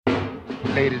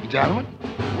Ladies and gentlemen,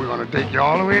 we're going to take you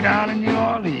all the way down to New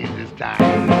Orleans this time.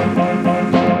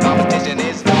 Competition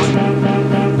is on.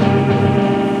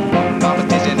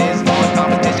 Competition is on.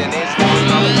 Competition is on.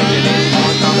 Competition is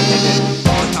on. Competition is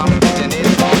on. Competition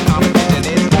is on. Competition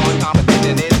is on.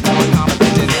 Competition is on.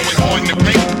 Competition is on. On the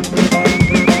paint.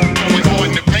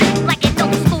 On the paint. Like an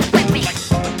old school weapon.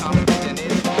 Competition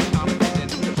is on.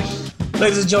 Competition is on.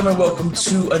 Ladies and gentlemen, welcome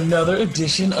to another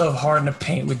edition of Hard in the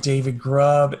Paint with David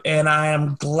Grubb, and I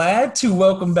am glad to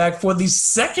welcome back for the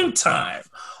second time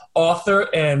author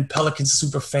and Pelican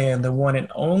superfan, the one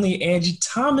and only Angie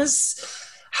Thomas.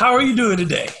 How are you doing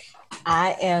today?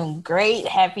 I am great.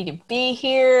 Happy to be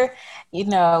here. You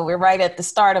know, we're right at the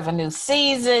start of a new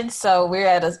season, so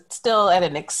we're still at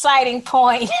an exciting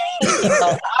point.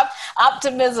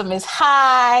 Optimism is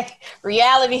high.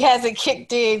 Reality hasn't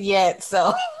kicked in yet,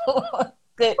 so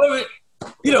good.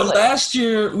 You know, last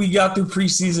year we got through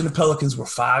preseason. The Pelicans were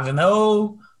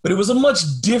 5-0, but it was a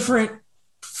much different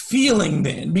feeling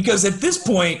then, because at this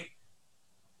point,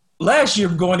 last year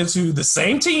going into the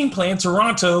same team playing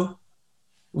Toronto,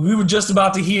 we were just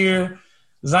about to hear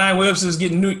Zion Williamson's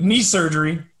getting knee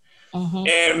surgery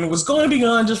and was going to be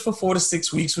gone just for 4 to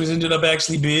 6 weeks, which ended up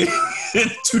actually being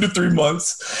 2 to 3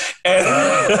 months, and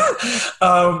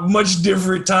much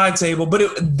different timetable.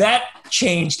 But that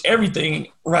changed everything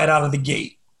right out of the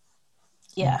gate.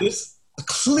 Yeah.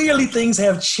 Clearly things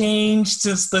have changed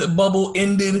since the bubble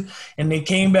ended and they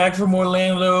came back from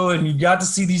Orlando and you got to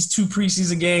see these 2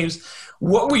 preseason games.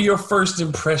 What were your first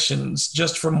impressions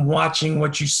just from watching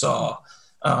what you saw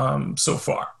so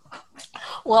far?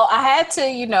 Well, I had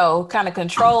to, kind of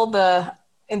control the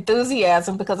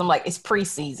enthusiasm because I'm like, it's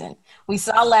preseason. We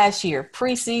saw last year,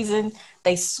 preseason,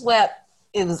 they swept.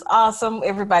 It was awesome.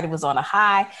 Everybody was on a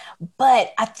high.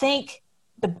 But I think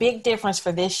the big difference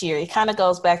for this year, it kind of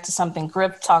goes back to something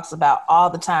Griff talks about all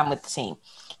the time with the team.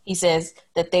 He says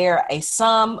that they're a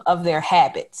sum of their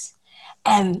habits.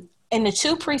 And in the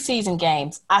 2 preseason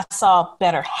games, I saw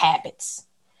better habits.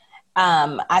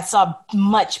 I saw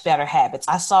much better habits.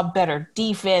 I saw better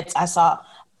defense. I saw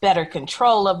better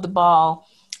control of the ball.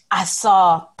 I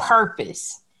saw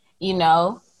purpose,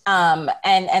 and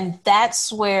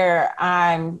that's where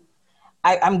I'm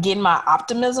getting my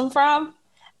optimism from.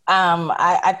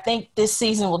 I think this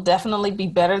season will definitely be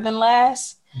better than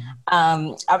last.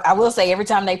 I will say every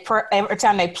time they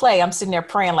play, I'm sitting there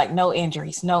praying like no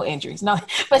injuries. But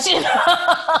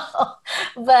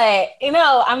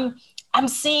I'm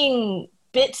seeing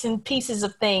bits and pieces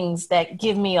of things that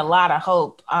give me a lot of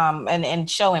hope and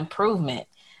show improvement.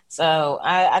 So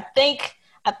I think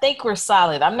we're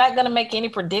solid. I'm not going to make any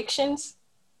predictions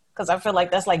because I feel like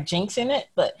that's like jinxing it,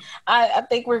 but I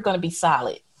think we're going to be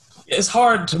solid. It's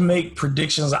hard to make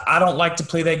predictions. I don't like to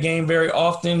play that game very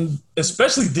often,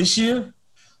 especially this year.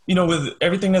 With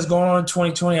everything that's going on in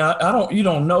 2020, you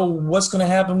don't know what's going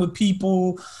to happen with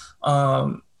people.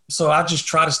 So I just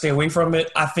try to stay away from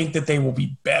it. I think that they will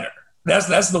be better.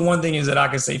 That's the one thing is that I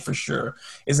can say for sure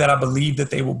is that I believe that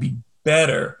they will be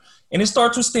better. And it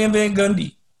starts with Stan Van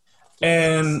Gundy.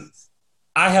 And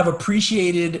I have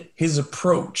appreciated his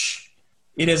approach.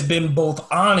 It has been both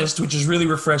honest, which is really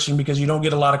refreshing because you don't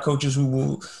get a lot of coaches who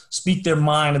will speak their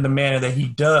mind in the manner that he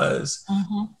does.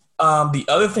 The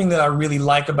other thing that I really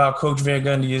like about Coach Van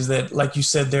Gundy is that, like you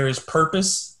said, there is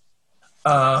purpose.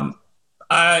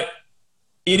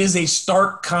 It is a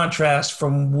stark contrast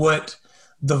from what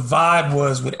the vibe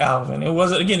was with Alvin. It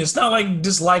wasn't, again, it's not like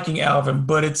disliking Alvin,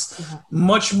 but it's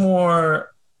much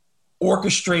more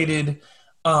orchestrated,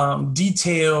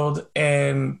 detailed,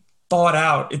 and thought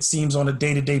out, it seems, on a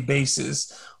day-to-day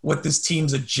basis, what this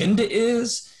team's agenda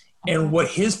is and what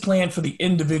his plan for the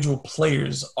individual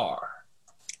players are.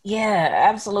 Yeah,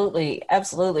 absolutely.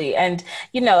 Absolutely. And,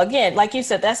 again, like you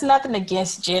said, that's nothing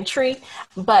against Gentry,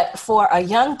 but for a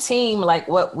young team like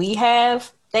what we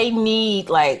have, they need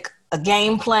like a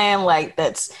game plan, like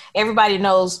that's everybody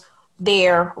knows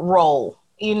their role,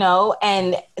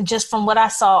 and just from what I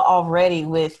saw already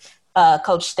with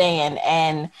Coach Stan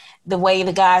and the way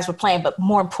the guys were playing, but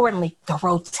more importantly, the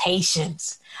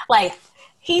rotations. Like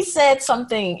he said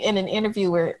something in an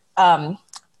interview where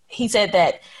he said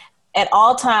that at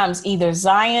all times, either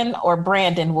Zion or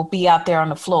Brandon will be out there on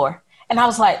the floor. And I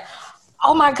was like,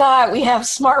 oh my God, we have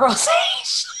smart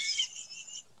rotations.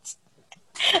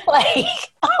 Like,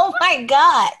 oh my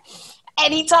God.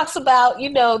 And he talks about,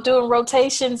 doing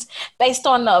rotations based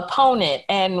on the opponent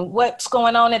and what's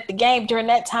going on at the game during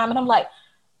that time. And I'm like,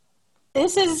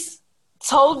 this is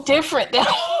so different than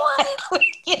what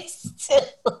we used to.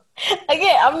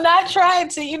 Again, I'm not trying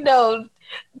to,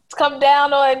 come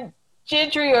down on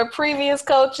Gentry or previous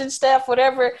coaching staff,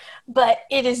 whatever, but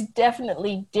it is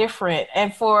definitely different.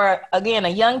 And for, again, a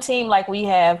young team like we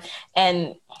have,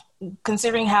 and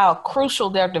considering how crucial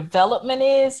their development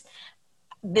is,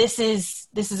 this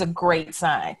is a great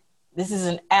sign. This is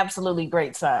an absolutely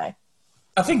great sign.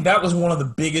 I think that was one of the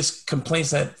biggest complaints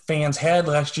that fans had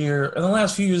last year. In the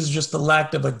last few years, just the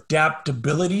lack of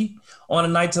adaptability on a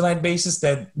night-to-night basis,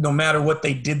 that no matter what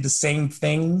they did the same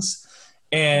things.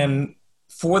 And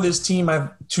for this team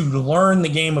to learn the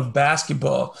game of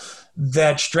basketball,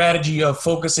 that strategy of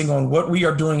focusing on what we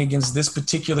are doing against this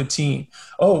particular team.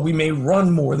 Oh, we may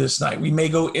run more this night. We may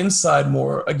go inside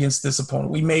more against this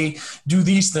opponent. We may do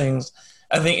these things.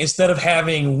 I think instead of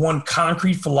having one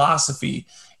concrete philosophy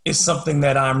is something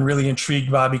that I'm really intrigued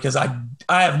by, because I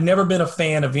have never been a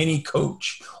fan of any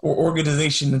coach or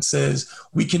organization that says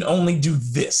we can only do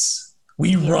this.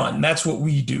 We run. That's what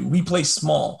we do. We play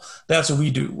small. That's what we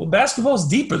do. Well, basketball is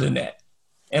deeper than that.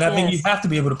 And I think you have to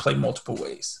be able to play multiple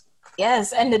ways.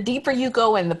 Yes. And the deeper you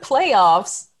go in the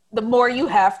playoffs, the more you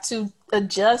have to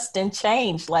adjust and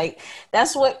change. Like,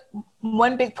 that's what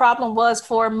one big problem was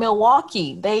for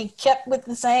Milwaukee. They kept with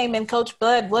the same, and Coach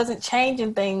Bud wasn't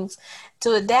changing things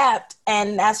to adapt.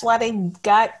 And that's why they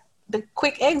got the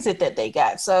quick exit that they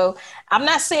got. So I'm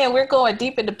not saying we're going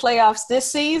deep into playoffs this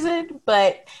season,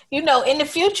 but, in the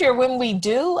future when we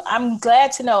do, I'm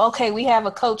glad to know, okay, we have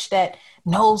a coach that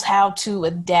knows how to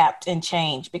adapt and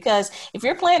change. Because if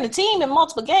you're playing a team in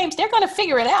multiple games, they're going to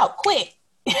figure it out quick.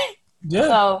 Yeah.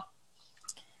 So,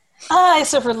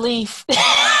 it's a relief.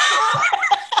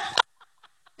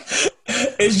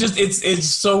 It's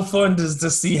so fun to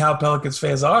see how Pelicans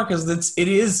fans are, because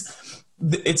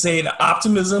it's an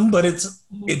optimism, but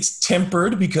it's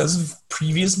tempered because of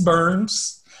previous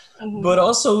burns, but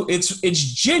also it's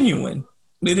genuine.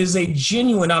 It is a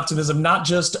genuine optimism, not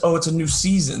just, oh, it's a new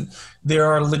season. There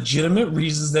are legitimate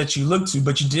reasons that you look to,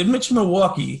 but you did mention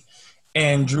Milwaukee,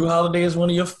 and Jrue Holiday is one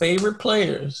of your favorite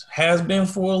players, has been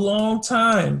for a long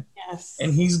time. Yes.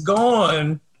 And he's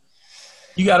gone.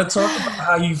 You got to talk about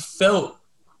how you felt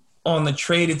on the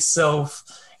trade itself.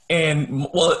 And,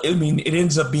 well, I mean, it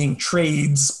ends up being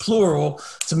trades, plural,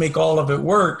 to make all of it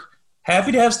work.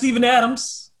 Happy to have Steven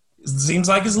Adams. It seems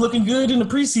like it's looking good in the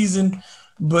preseason,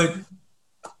 but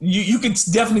you can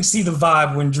definitely see the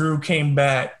vibe when Jrue came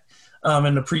back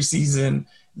in the preseason,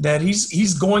 that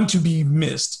he's going to be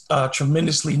missed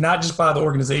tremendously, not just by the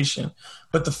organization,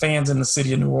 but the fans in the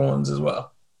city of New Orleans as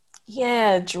well.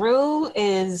 Yeah, Jrue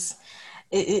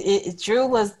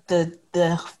was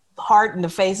the heart and the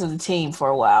face of the team for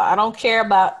a while. I don't care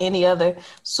about any other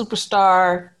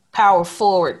superstar power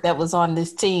forward that was on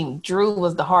this team. Jrue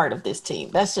was the heart of this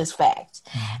team. That's just fact.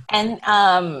 And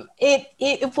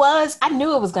it was, I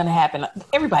knew it was going to happen.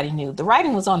 Everybody knew. The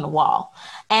writing was on the wall.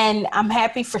 And I'm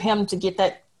happy for him to get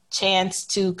that chance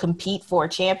to compete for a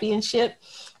championship.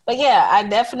 But yeah, I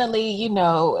definitely,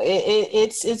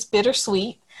 it's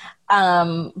bittersweet.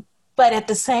 But at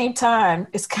the same time,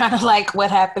 it's kind of like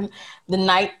what happened the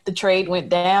night the trade went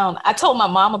down. I told my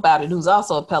mom about it, who's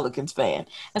also a Pelicans fan.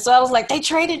 And so I was like, they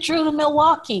traded Jrue to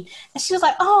Milwaukee. And she was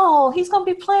like, oh, he's going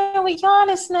to be playing with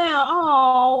Giannis now.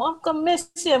 Oh, I'm going to miss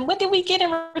him. What did we get in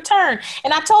return?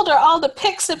 And I told her all the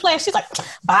picks and players. She's like,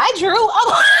 bye, Jrue.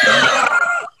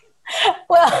 Oh.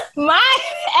 Well, my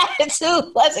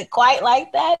attitude wasn't quite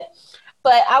like that.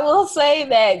 But I will say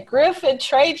that Griff and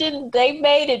Trajan, they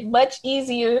made it much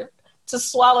easier to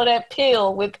swallow that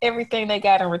pill with everything they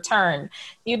got in return.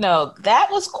 That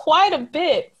was quite a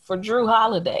bit for Jrue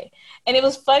Holiday. And it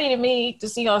was funny to me to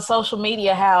see on social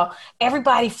media how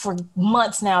everybody for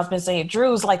months now has been saying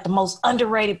Drew's like the most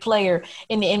underrated player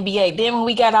in the NBA. Then when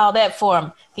we got all that for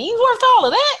him, he's worth all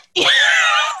of that.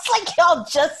 It's like y'all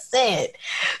just said.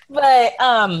 But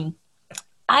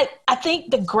I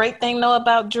think the great thing, though,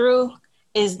 about Jrue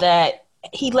is that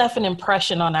he left an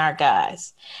impression on our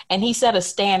guys, and he set a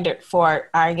standard for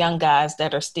our young guys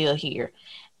that are still here.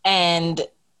 And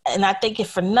I think if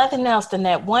for nothing else than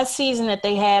that one season that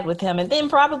they had with him, and then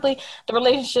probably the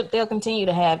relationship they'll continue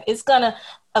to have, it's going to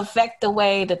affect the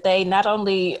way that they not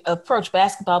only approach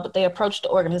basketball, but they approach the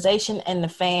organization and the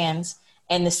fans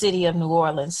and the city of New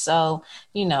Orleans. So,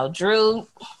 Jrue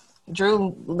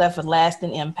left a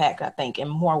lasting impact, I think, in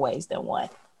more ways than one.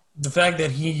 The fact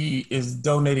that he is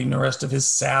donating the rest of his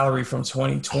salary from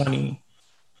 2020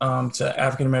 to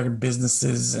African-American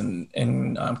businesses and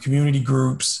community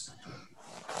groups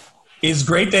is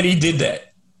great that he did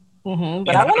that. Mm-hmm.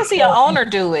 But I want to see an owner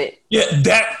do it.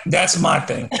 Yeah, that's my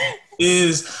thing.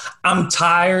 I'm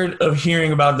tired of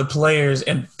hearing about the players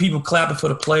and people clapping for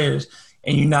the players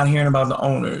and you're not hearing about the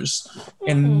owners.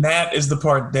 And that is the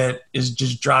part that is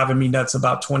just driving me nuts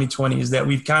about 2020, is that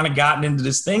we've kind of gotten into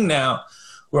this thing now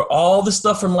where all the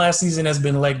stuff from last season has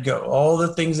been let go. All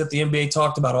the things that the NBA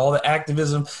talked about, all the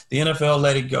activism, the NFL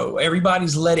let it go.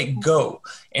 Everybody's let it go.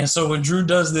 And so when Drew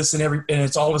does this and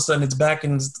it's all of a sudden it's back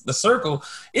in the circle,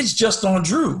 it's just on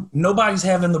Drew. Nobody's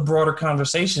having the broader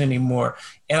conversation anymore.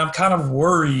 And I'm kind of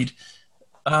worried.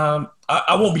 I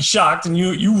won't be shocked, and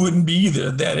you wouldn't be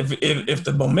either, that if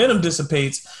the momentum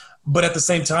dissipates, but at the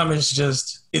same time, it's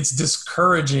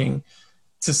discouraging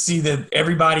to see that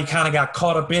everybody kind of got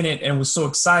caught up in it and was so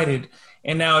excited.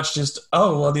 And now it's just,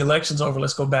 oh, well, the election's over.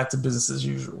 Let's go back to business as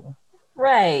usual.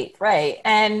 Right.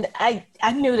 And I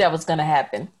knew that was going to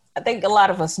happen. I think a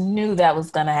lot of us knew that was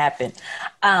going to happen.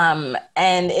 And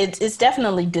it's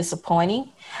definitely disappointing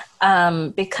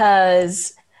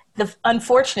because the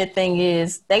unfortunate thing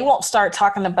is they won't start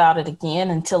talking about it again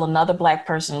until another Black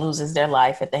person loses their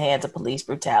life at the hands of police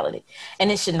brutality. And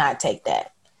it should not take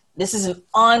that. This is an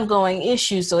ongoing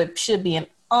issue, so it should be an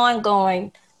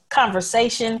ongoing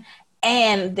conversation,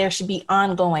 and there should be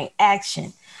ongoing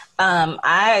action.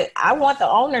 I want the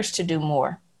owners to do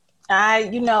more.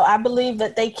 I believe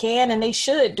that they can and they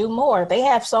should do more. They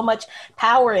have so much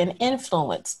power and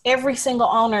influence. Every single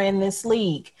owner in this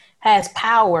league has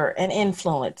power and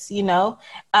influence,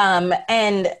 and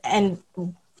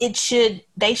they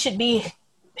should be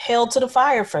held to the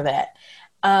fire for that.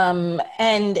 And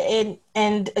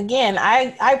again,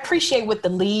 I appreciate what the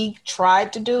league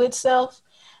tried to do itself.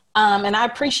 And I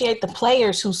appreciate the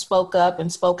players who spoke up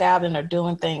and spoke out and are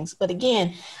doing things. But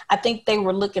again, I think they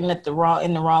were looking at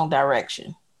in the wrong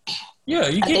direction. Yeah,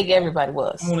 I think everybody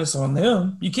was. When it's on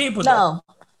them, you can't put no.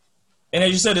 That. And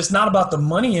as you said, it's not about the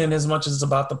money in as much as it's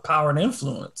about the power and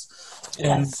influence.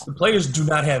 And yes. The players do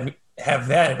not have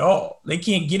that at all. They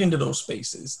can't get into those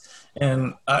spaces.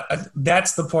 And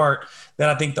that's the part that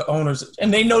I think the owners,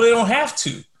 and they know they don't have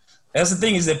to. That's the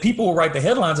thing, is that people will write the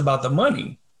headlines about the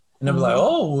money. And they'll be like,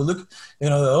 oh, look,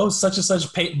 such and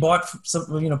such paid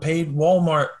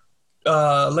Walmart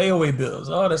layaway bills.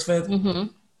 Oh, that's fantastic. Mm-hmm.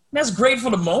 That's great for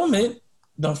the moment.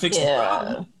 Don't fix the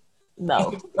problem.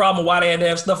 No. The problem why they had to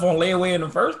have stuff on layaway in the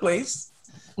first place.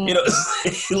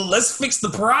 Mm-hmm. Let's fix the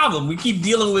problem. We keep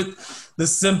dealing with the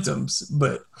symptoms,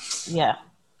 but yeah.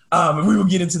 We will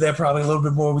get into that probably a little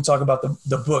bit more when we talk about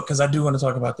the book, because I do want to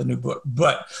talk about the new book.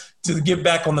 But to get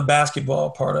back on the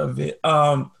basketball part of it,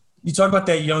 you talk about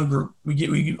that young group.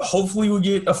 Hopefully we'll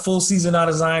get a full season out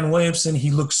of Zion Williamson.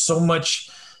 He looks so much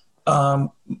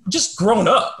just grown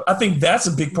up. I think that's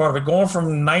a big part of it. Going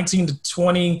from 19 to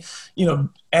 20,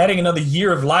 adding another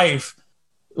year of life.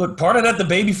 Look, part of that, the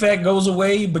baby fat goes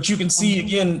away, but you can see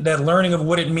again that learning of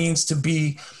what it means to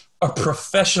be a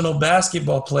professional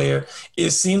basketball player.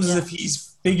 It seems as if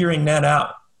he's figuring that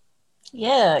out.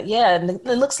 Yeah. And it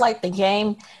looks like the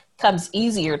game comes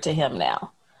easier to him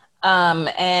now.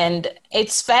 And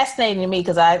it's fascinating to me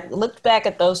because I looked back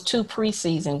at those 2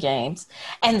 preseason games,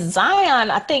 and Zion,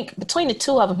 I think between the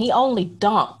two of them, he only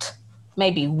dunked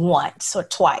maybe once or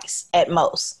twice at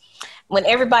most. When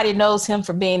everybody knows him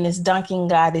for being this dunking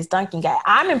guy,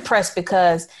 I'm impressed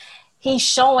because he's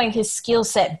showing his skill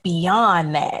set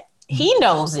beyond that. He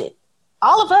knows it.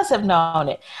 All of us have known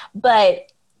it,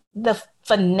 but the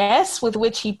finesse with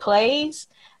which he plays,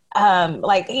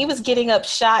 like he was getting up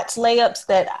shots, layups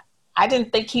that I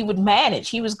didn't think he would manage.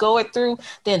 He was going through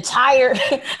the entire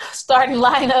starting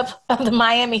lineup of the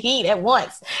Miami Heat at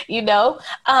once,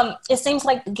 It seems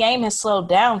like the game has slowed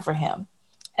down for him.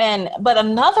 But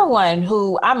another one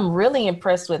who I'm really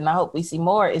impressed with, and I hope we see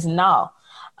more, is Nall,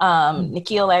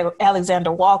 Nickeil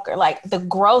Alexander-Walker. Like the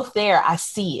growth there, I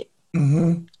see it.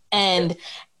 Mm-hmm.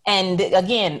 And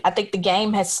again, I think the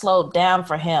game has slowed down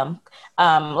for him.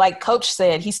 Like Coach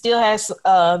said, he still has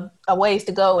a ways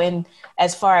to go in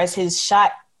as far as his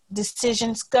shot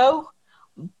decisions go,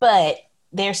 but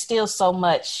there's still so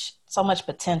much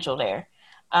potential there.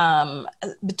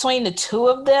 Between the two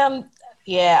of them,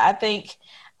 I think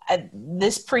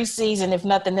this preseason, if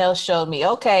nothing else, showed me,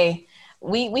 okay,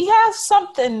 we have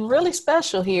something really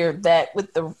special here that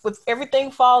with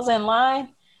everything falls in line,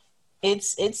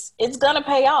 it's gonna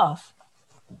pay off.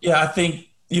 Yeah, I think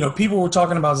people were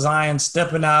talking about Zion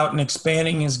stepping out and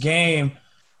expanding his game.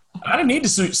 I didn't need to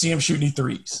see him shoot any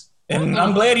threes, and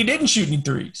I'm glad he didn't shoot any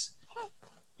threes.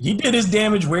 He did his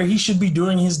damage where he should be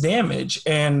doing his damage,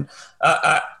 and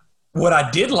what I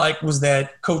did like was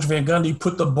that Coach Van Gundy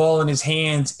put the ball in his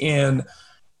hands in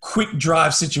quick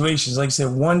drive situations. Like I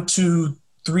said, 1, 2,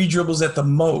 3 dribbles at the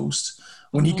most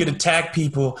when he could attack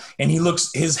people. And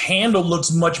his handle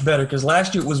looks much better because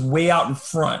last year it was way out in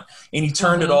front and he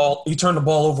turned the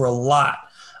ball over a lot.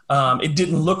 It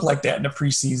didn't look like that in the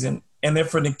preseason. And then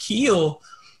for Nickeil,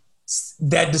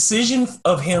 that decision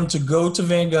of him to go to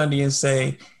Van Gundy and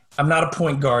say, I'm not a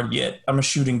point guard yet. I'm a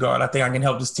shooting guard. I think I can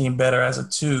help this team better as a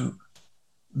 2.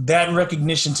 That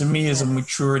recognition to me is a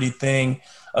maturity thing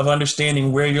of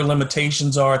understanding where your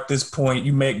limitations are at this point.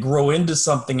 You may grow into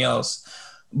something else,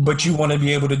 but you want to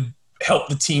be able to help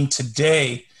the team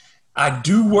today. I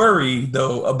do worry,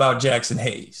 though, about Jackson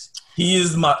Hayes. He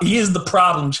is the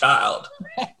problem child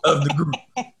of the group.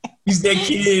 He's that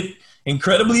kid,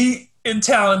 incredibly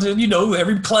talented. You know,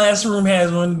 every classroom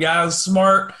has one. Guy's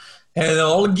smart, has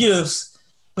all the gifts,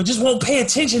 but just won't pay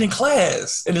attention in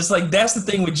class. And it's like, that's the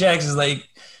thing with Jackson. Is like,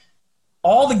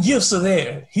 all the gifts are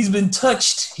there. He's been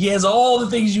touched. He has all the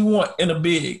things you want in a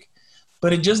big,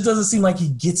 but it just doesn't seem like he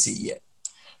gets it yet.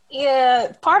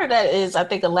 Yeah, part of that is, I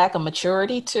think, a lack of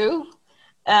maturity too.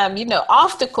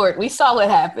 Off the court, we saw what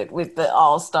happened with the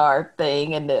All-Star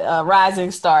thing and the Rising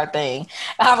Star thing.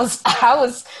 I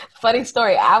was funny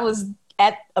story. I was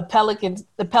at the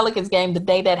Pelicans game the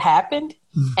day that happened,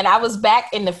 and I was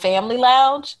back in the family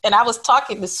lounge, and I was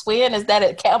talking to Swin as that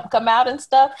had come out and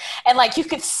stuff, and like you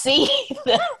could see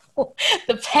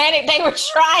the panic they were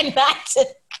trying not to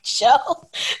show,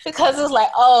 because it was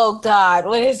like, oh God,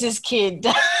 what is this kid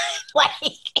done? Like,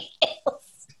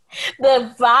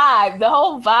 the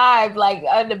whole vibe, like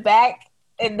on the back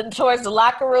and towards the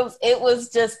locker rooms, it was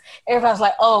just, everybody was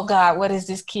like, oh God, what has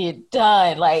this kid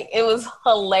done? Like, it was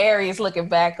hilarious looking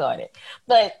back on it.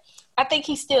 But I think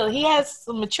he has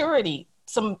some maturity.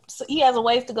 He has a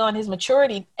ways to go in his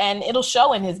maturity, and it'll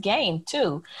show in his game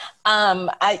too.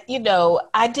 I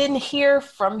didn't hear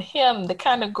from him the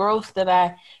kind of growth that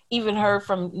I even heard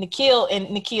from Nickeil in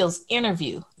Nickeil's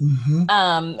interview. Mm-hmm.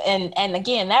 And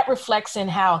again, that reflects in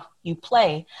how you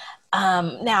play.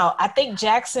 Now, I think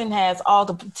Jackson has all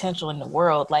the potential in the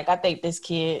world. Like, I think this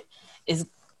kid is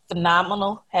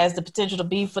phenomenal, has the potential to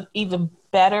be even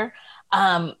better.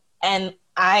 And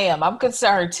I'm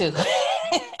concerned too.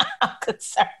 I'm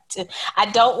concerned too. I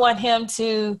don't want him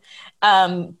to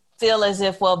feel as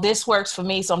if, well, this works for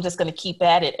me, so I'm just going to keep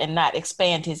at it and not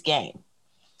expand his game.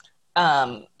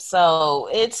 So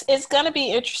it's going to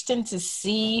be interesting to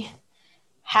see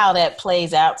how that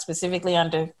plays out, specifically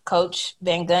under Coach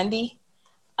Van Gundy.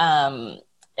 And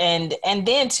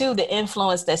then too, the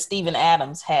influence that Steven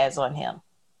Adams has on him,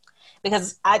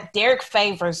 because Derek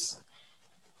Favors,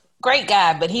 great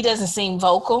guy, but he doesn't seem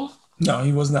vocal. No,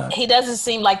 he was not. He doesn't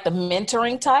seem like the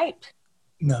mentoring type.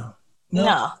 No.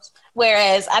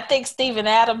 Whereas I think Steven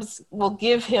Adams will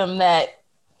give him that,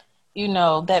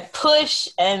 that push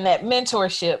and that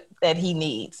mentorship that he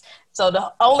needs. So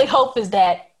the only hope is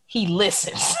that he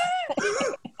listens.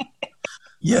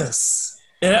 Yes.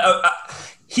 And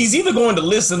he's either going to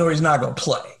listen or he's not going to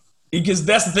play. Because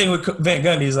that's the thing with Van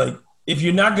Gundy is like, if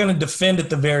you're not going to defend at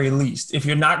the very least, if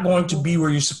you're not going to be where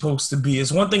you're supposed to be,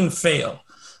 it's one thing to fail.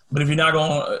 But if you're not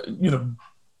going to,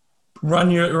 run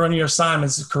your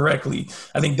assignments correctly,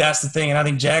 I think that's the thing. And I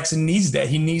think Jackson needs that.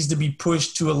 He needs to be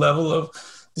pushed to a level of,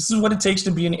 this is what it takes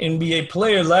to be an NBA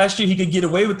player. Last year, he could get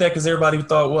away with that because everybody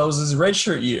thought, well, it was his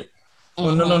redshirt year.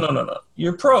 Mm-hmm. Well, no.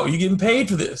 You're pro. You're getting paid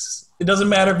for this. It doesn't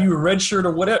matter if you were redshirt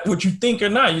or whatever, what you think or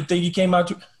not. You think you came out,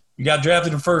 you got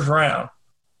drafted in the first round.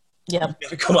 Yeah. You got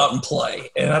to come out and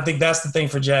play. And I think that's the thing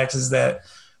for Jackson is that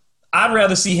I'd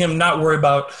rather see him not worry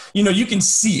about, you can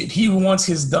see it. He wants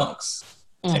his dunks.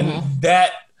 Mm-hmm. And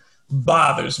that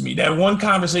bothers me. That one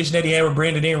conversation that he had with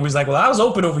Brandon Ingram was like, well, I was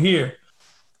open over here.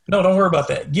 No, don't worry about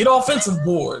that. Get offensive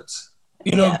boards.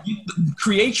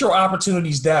 Create your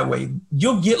opportunities that way.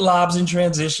 You'll get lobs in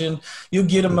transition. You'll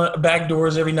get them back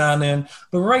doors every now and then.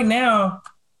 But right now,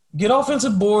 get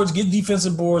offensive boards, get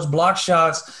defensive boards, block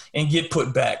shots, and get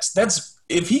putbacks.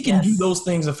 If he can do those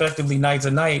things effectively night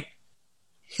to night,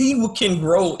 he can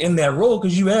grow in that role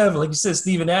because you have, like you said,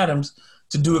 Steven Adams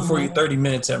to do it for you 30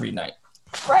 minutes every night.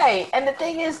 Right. And the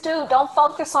thing is, dude, don't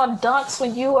focus on dunks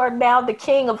when you are now the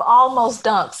king of almost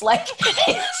dunks. Like,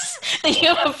 the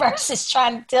universe is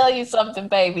trying to tell you something,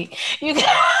 baby.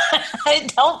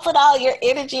 Don't put all your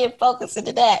energy and focus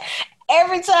into that.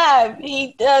 Every time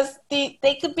he does,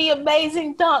 they could be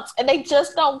amazing dunks, and they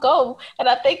just don't go. And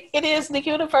I think it is the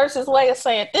universe's way of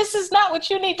saying, this is not what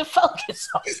you need to focus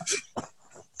on.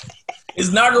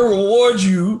 It's not going to reward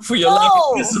you for your lack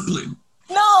of discipline.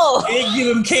 No. Ain't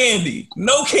give him candy.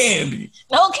 No candy.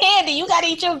 No candy. You got to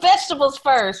eat your vegetables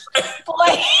first.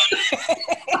 Boy.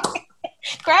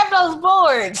 Grab those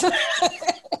boards.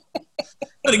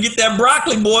 Better get that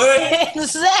broccoli, boy.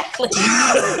 Exactly.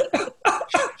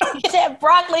 Get that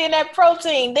broccoli and that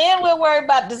protein. Then we'll worry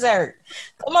about dessert.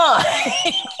 Come on.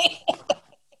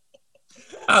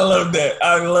 I love that.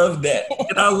 I love that.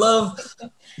 And I love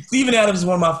Steven Adams is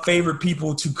one of my favorite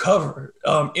people to cover.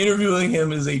 Interviewing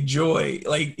him is a joy.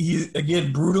 Like, he's,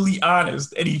 again, brutally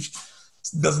honest, and he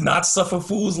does not suffer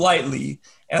fools lightly.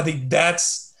 And I think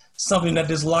that's something that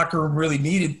this locker room really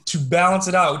needed to balance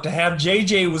it out. To have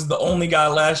JJ was the only guy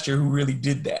last year who really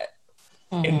did that.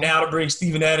 Mm-hmm. And now to bring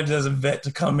Steven Adams as a vet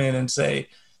to come in and say,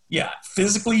 yeah,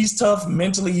 physically he's tough,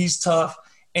 mentally he's tough,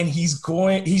 and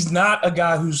he's not a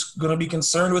guy who's going to be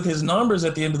concerned with his numbers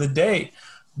at the end of the day,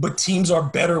 but teams are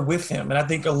better with him. And I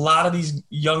think a lot of these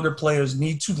younger players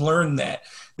need to learn that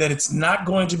it's not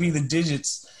going to be the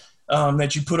digits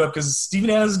that you put up, because Steven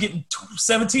Adams is getting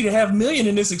 $17.5 million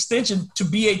in this extension to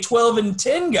be a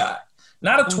 12-10 guy,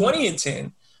 not a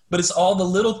 20-10. But it's all the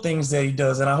little things that he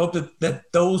does. And I hope that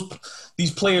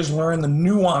these players learn the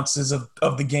nuances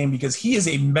of the game, because he is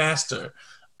a master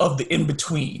of the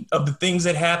in-between, of the things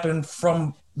that happen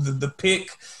from the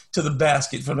pick to the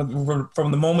basket, from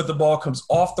the moment the ball comes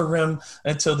off the rim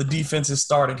until the defense is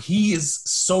started. He is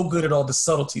so good at all the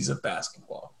subtleties of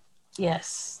basketball.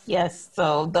 Yes.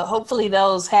 So hopefully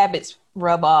those habits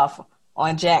rub off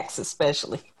on Jax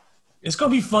especially. It's going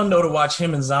to be fun, though, to watch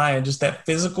him and Zion, just that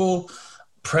physical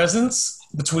presence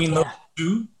between those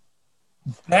two.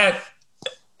 That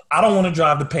I don't want to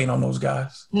drive the paint on those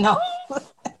guys. No,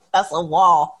 that's a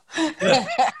wall. Yeah.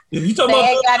 If you talk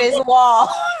about got his wall,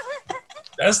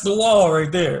 that's the wall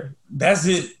right there. That's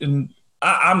it. And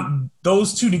I'm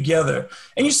those two together.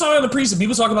 And you saw it in the preseason.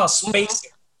 People talk about spacing,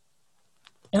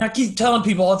 and I keep telling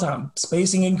people all the time,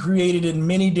 spacing is created in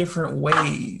many different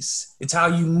ways. It's how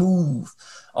you move.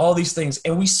 All these things.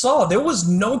 And we saw there was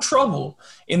no trouble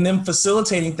in them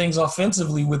facilitating things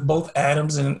offensively with both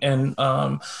Adams and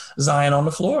Zion on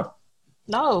the floor.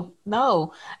 No.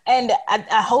 And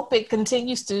I hope it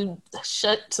continues to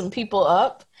shut some people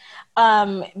up.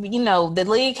 The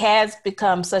league has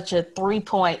become such a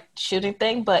 3-point shooting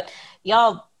thing, but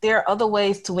y'all, there are other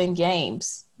ways to win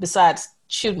games besides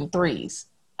shooting threes.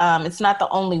 It's not the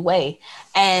only way.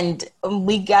 And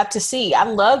we got to see, I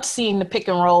loved seeing the pick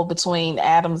and roll between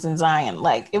Adams and Zion.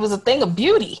 Like, it was a thing of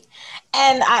beauty.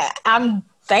 And I'm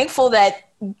thankful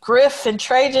that Griff and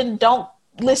Trajan don't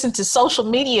listen to social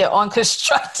media on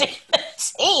constructing the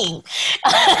team.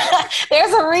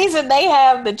 There's a reason they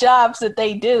have the jobs that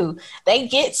they do. They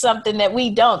get something that we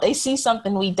don't. They see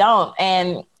something we don't.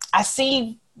 And I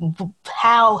see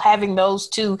how having those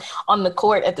two on the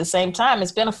court at the same time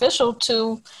is beneficial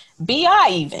to BI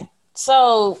even.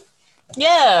 So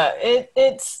yeah,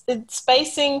 it's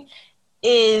spacing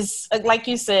is, like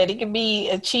you said, it can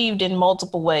be achieved in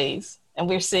multiple ways, and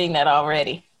we're seeing that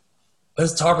already.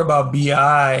 Let's talk about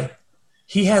BI.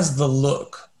 He has the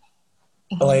look.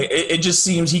 Mm-hmm. Like it just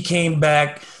seems he came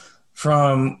back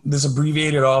from this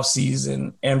abbreviated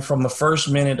offseason, and from the first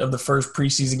minute of the first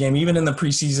preseason game, even in the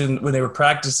preseason when they were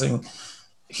practicing,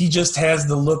 he just has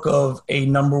the look of a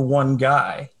number one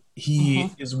guy. He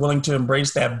is willing to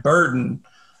embrace that burden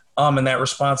and that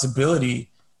responsibility,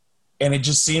 and it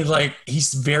just seems like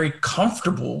he's very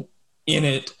comfortable in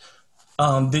it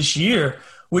this year,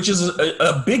 which is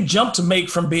a big jump to make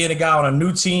from being a guy on a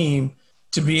new team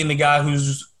to being the guy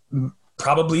who's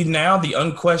probably now the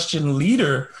unquestioned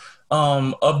leader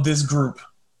of this group.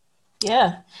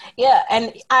 Yeah.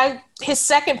 And his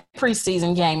second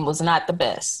preseason game was not the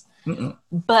best. Mm-mm.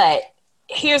 But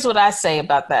here's what I say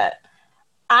about that.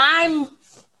 I'm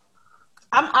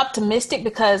optimistic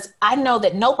because I know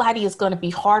that nobody is going to be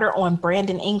harder on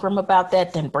Brandon Ingram about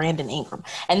that than Brandon Ingram.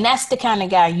 And that's the kind of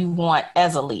guy you want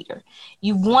as a leader.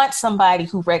 You want somebody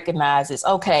who recognizes,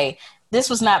 okay, this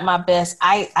was not my best.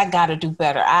 I got to do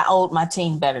better. I owed my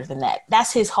team better than that.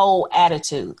 That's his whole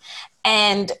attitude.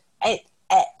 And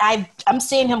I'm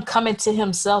seeing him come into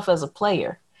himself as a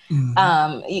player, and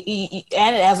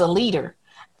as a leader.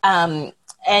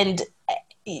 And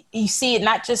you see it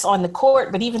not just on the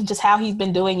court, but even just how he's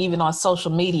been doing even on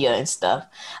social media and stuff.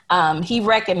 He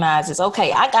recognizes,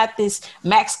 okay, I got this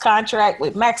max contract.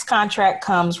 With max contract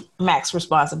comes max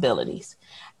responsibilities.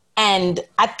 And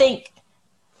I think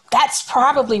that's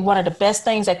probably one of the best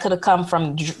things that could have come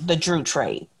from the Jrue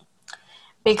trade,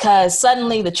 because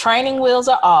suddenly the training wheels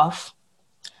are off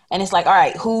and it's like, all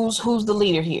right, who's the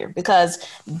leader here? Because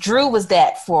Jrue was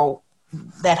that for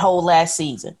that whole last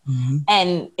season. Mm-hmm.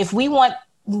 And if we want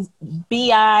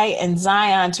BI and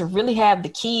Zion to really have the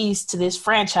keys to this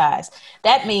franchise,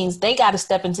 that means they got to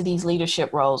step into these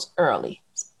leadership roles early,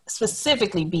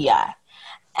 specifically BI.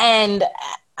 And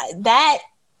that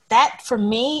for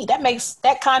me, that makes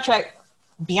that contract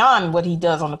beyond what he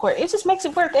does on the court. It just makes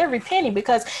it worth every penny,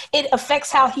 because it affects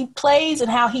how he plays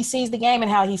and how he sees the game and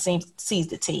how he sees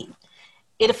the team.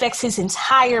 it affects his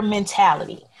entire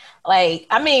mentality. Like,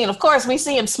 I mean, of course, we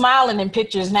see him smiling in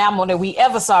pictures now more than we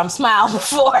ever saw him smile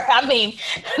before. I mean,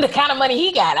 the kind of money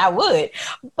he got, I would.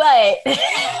 But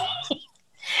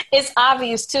it's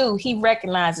obvious, too, he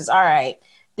recognizes, all right,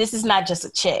 this is not just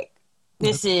a check.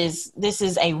 This is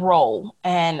a role,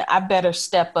 and I better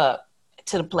step up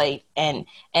to the plate and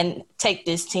take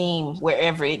this team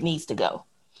wherever it needs to go.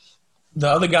 The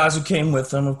other guys who came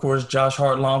with him, of course, Josh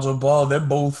Hart, Lonzo Ball, they're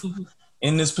both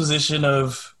in this position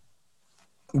of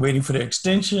waiting for their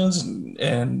extensions,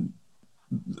 and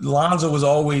Lonzo was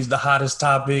always the hottest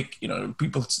topic. You know,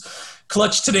 people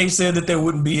Clutch today said that there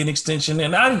wouldn't be an extension,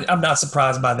 and I'm not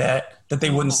surprised by that they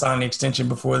wouldn't sign the extension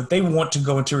before. That they want to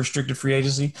go into restricted free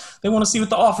agency. They want to see what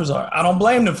the offers are. I don't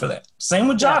blame them for that. Same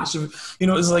with Josh. You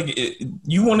know, it's like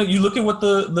you look at what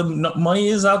the money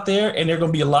is out there, and there are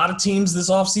going to be a lot of teams this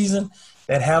offseason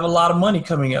that have a lot of money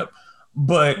coming up.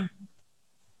 But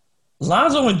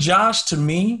Lonzo and Josh, to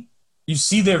me, you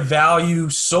see their value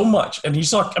so much. And you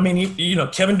saw, I mean, you know,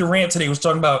 Kevin Durant today was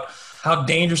talking about how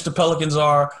dangerous the Pelicans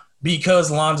are because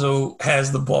Lonzo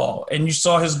has the ball. And you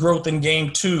saw his growth in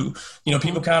game 2. You know,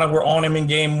 people kind of were on him in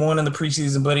game 1 in the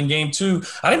preseason, but in game 2,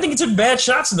 I didn't think he took bad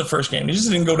shots in the first game. He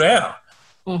just didn't go down.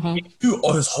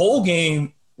 His whole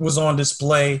game was on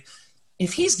display.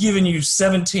 If he's giving you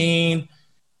 17,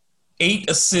 8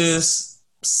 assists,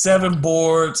 7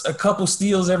 boards, a couple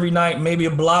steals every night, maybe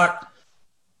a block,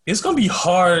 it's going to be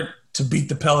hard to beat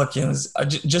the Pelicans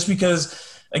just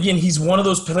because, again, he's one of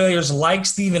those players like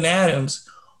Steven Adams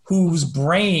whose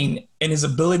brain and his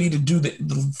ability to do the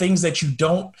things that you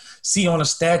don't see on a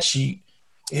stat sheet,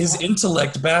 his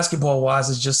intellect basketball-wise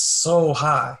is just so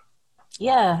high.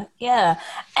 Yeah.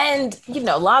 And, you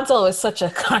know, Lonzo is such a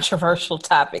controversial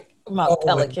topic among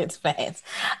Pelicans fans.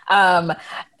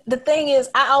 The thing is,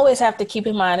 I always have to keep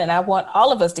in mind, and I want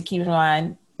all of us to keep in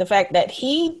mind, the fact that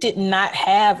he did not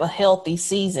have a healthy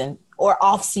season or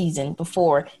off season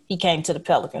before he came to the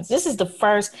Pelicans. This is the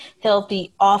first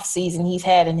healthy off season he's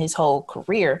had in his whole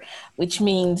career, which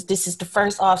means this is the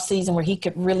first off season where he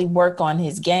could really work on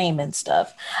his game and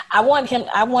stuff. I want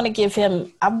to give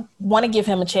him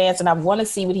a chance, and I want to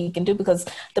see what he can do because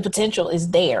the potential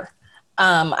is there.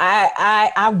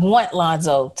 I want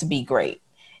Lonzo to be great.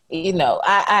 You know,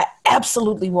 I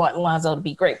absolutely want Lonzo to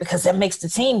be great because that makes the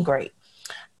team great.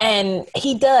 And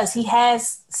he does. He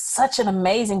has such an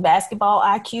amazing basketball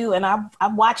IQ. And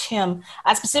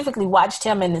I specifically watched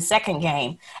him in the second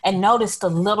game and noticed the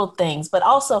little things. But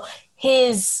also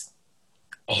his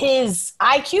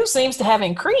IQ seems to have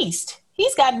increased.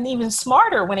 He's gotten even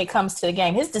smarter when it comes to the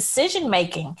game. His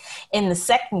decision-making in the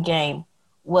second game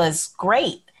was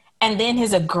great. And then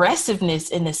his aggressiveness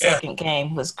in the second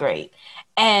game was great.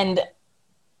 And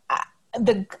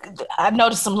I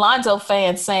noticed some Lonzo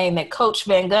fans saying that Coach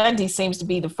Van Gundy seems to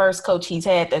be the first coach he's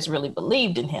had that's really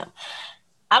believed in him.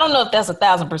 I don't know if that's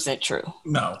 1,000% true.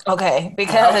 No. Okay,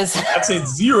 because I'd say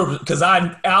 0 because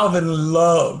Alvin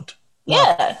loved.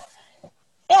 Yeah,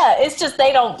 it's just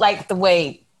they don't like the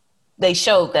way they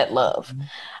showed that love.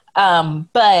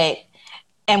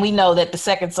 And we know that the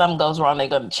second something goes wrong, they're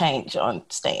going to change on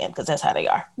Stan because that's how they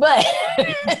are. But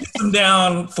sit them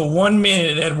down for 1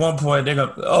 minute at one point, they're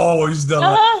going, he's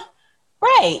done.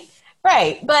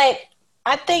 Right. But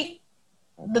I think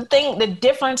the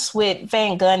difference with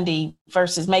Van Gundy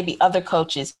versus maybe other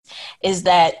coaches is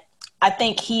that I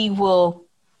think he will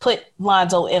put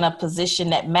Lonzo in a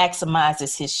position that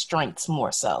maximizes his strengths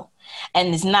more so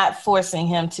and is not forcing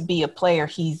him to be a player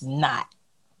he's not.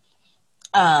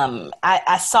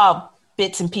 I saw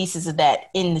bits and pieces of that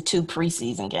in the 2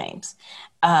 preseason games.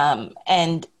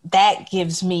 And that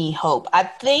gives me hope. I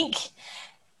think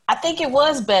it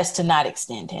was best to not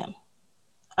extend him.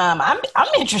 I'm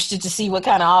interested to see what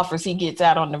kind of offers he gets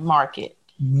out on the market.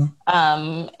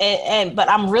 Mm-hmm. But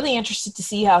I'm really interested to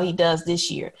see how he does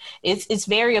this year. It's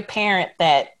very apparent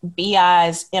that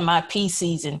BI's MIP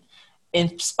season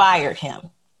inspired him.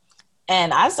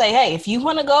 And I say, hey, if you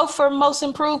want to go for most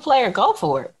improved player, go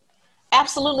for it.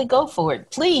 Absolutely go for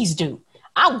it. Please do.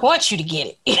 I want you to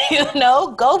get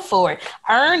it. Go for it.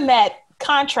 Earn that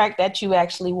contract that you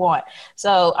actually want.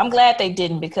 So I'm glad they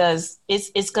didn't because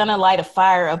it's going to light a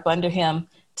fire up under him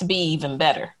to be even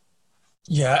better.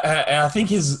 Yeah, I think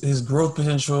his growth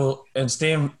potential and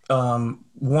Stan,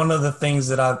 one of the things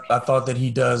that I thought that he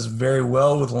does very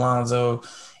well with Lonzo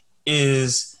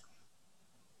is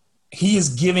he is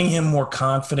giving him more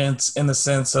confidence in the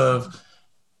sense of,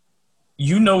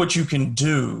 you know what you can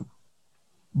do,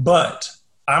 but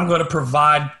I'm going to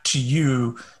provide to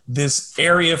you this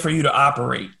area for you to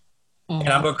operate. Mm-hmm. And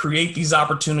I'm going to create these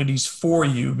opportunities for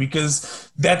you because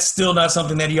that's still not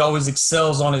something that he always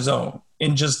excels on his own.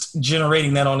 in just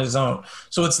generating that on his own.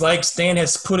 So it's like Stan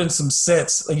has put in some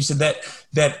sets, like you said,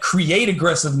 that create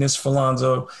aggressiveness for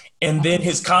Lonzo, and then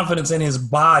his confidence in his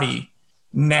body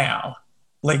now.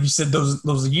 Like you said,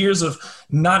 those years of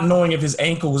not knowing if his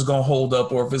ankle was going to hold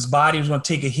up or if his body was going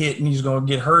to take a hit and he's going to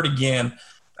get hurt again.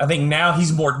 I think now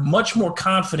he's much more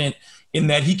confident in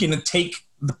that he can take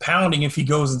the pounding if he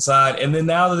goes inside. And then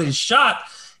now that his shot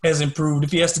has improved,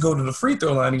 if he has to go to the free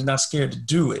throw line, he's not scared to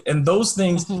do it. And those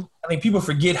things, I think people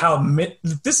forget how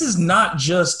this is not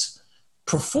just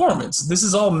performance. This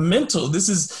is all mental.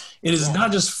 It is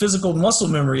not just physical muscle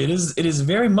memory. It is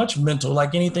very much mental,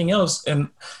 like anything else. And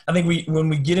I think when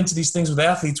we get into these things with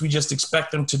athletes, we just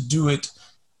expect them to do it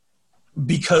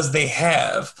because they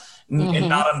have and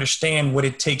not understand what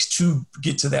it takes to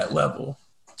get to that level.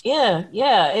 Yeah.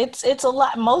 It's a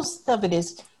lot. Most of it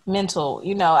is mental.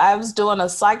 I was doing a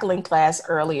cycling class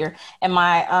earlier, and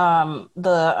my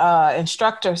the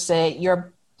instructor said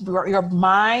your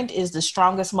mind is the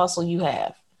strongest muscle you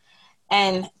have,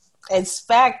 and it's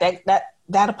fact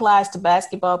that applies to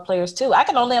basketball players too. I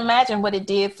can only imagine what it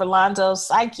did for Lonzo's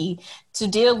psyche to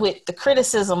deal with the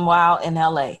criticism while in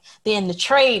LA, then the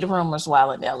trade rumors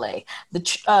while in LA,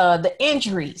 the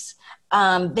injuries.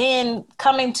 Then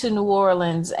coming to New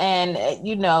Orleans and,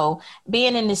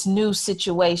 being in this new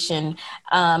situation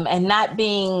and not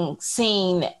being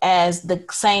seen as the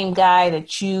same guy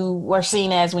that you were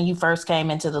seen as when you first came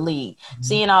into the league,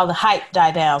 seeing all the hype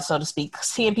die down, so to speak,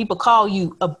 seeing people call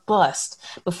you a bust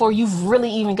before you've really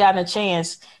even gotten a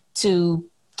chance to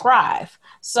thrive.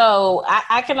 So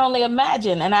I can only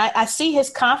imagine. And I see his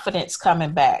confidence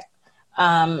coming back.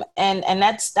 And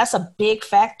that's a big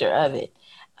factor of it.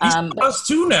 He smiles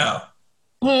too now.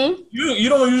 You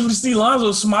don't usually see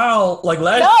Lonzo smile like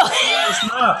last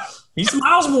year. He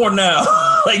smiles more now.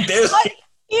 Like this.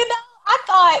 I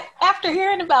thought after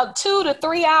hearing about 2 to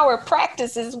 3 hour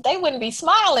practices, they wouldn't be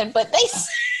smiling, but they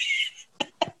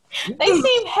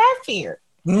seem happier.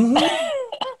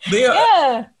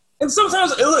 Yeah. And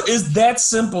sometimes it's that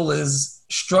simple as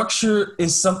structure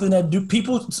is something that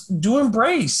people do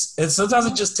embrace. And sometimes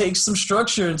it just takes some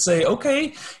structure and say,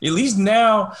 okay, at least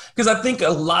now, because I think a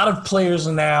lot of players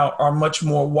now are much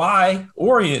more why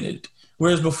oriented.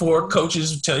 Whereas before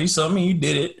coaches would tell you something, you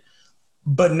did it.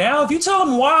 But now if you tell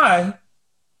them why,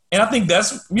 and I think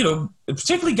that's,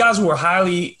 particularly guys who are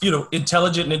highly,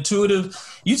 intelligent and intuitive,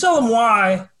 you tell them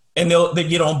why and they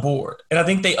get on board. And I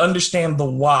think they understand the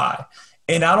why.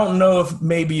 And I don't know if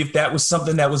that was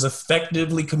something that was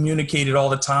effectively communicated all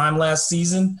the time last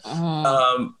season,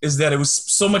 is that it was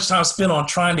so much time spent on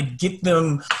trying to get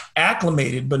them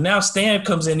acclimated. But now Stan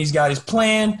comes in, he's got his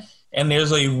plan, and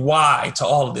there's a why to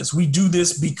all of this. We do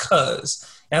this because.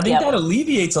 And I think that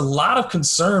alleviates a lot of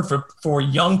concern for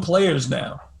young players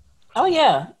now. Oh,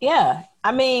 yeah.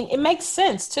 I mean, it makes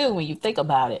sense, too, when you think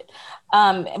about it.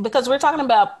 Because we're talking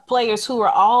about players who are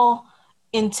all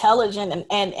intelligent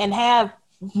and have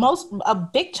a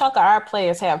big chunk of our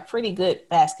players have pretty good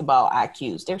basketball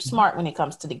IQs. They're smart when it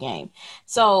comes to the game.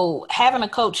 So having a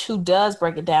coach who does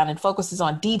break it down and focuses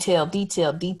on detail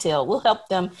will help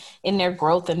them in their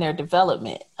growth and their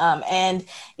development. And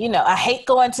I hate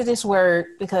going to this word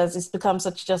because it's become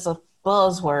just a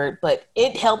buzzword, but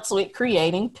it helps with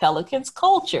creating Pelicans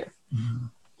culture.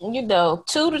 2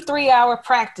 to 3 hour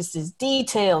practices,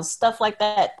 details, stuff like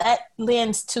that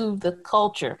lends to the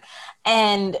culture.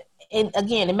 And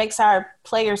again, it makes our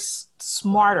players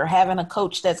smarter having a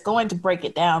coach that's going to break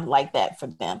it down like that for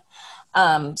them.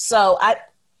 So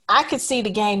I could see the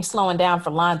game slowing down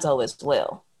for Lonzo as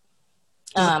well.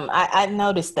 I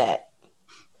noticed that.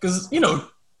 Because,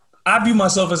 I view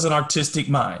myself as an artistic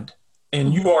mind,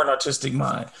 and you are an artistic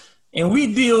mind. And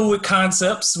we deal with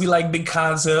concepts. We like big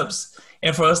concepts.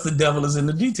 And for us, the devil is in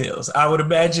the details. I would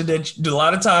imagine that a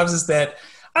lot of times it's that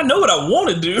I know what I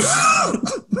want to do.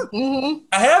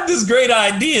 I have this great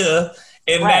idea,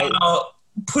 and now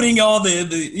putting all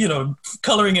the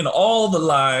coloring in all the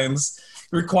lines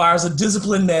requires a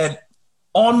discipline that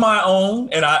on my own,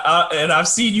 and I've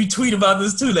seen you tweet about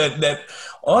this too, that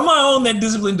on my own, that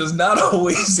discipline does not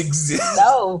always exist.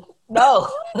 No.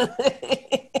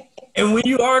 And when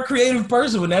you are a creative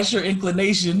person, when that's your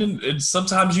inclination, and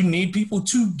sometimes you need people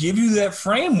to give you that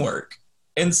framework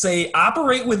and say,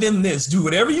 operate within this, do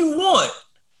whatever you want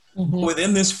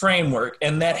within this framework.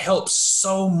 And that helps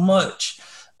so much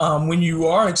when you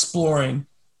are exploring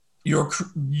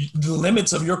the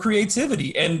limits of your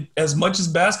creativity. And as much as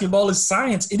basketball is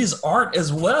science, it is art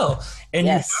as well. And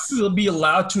you have to be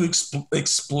allowed to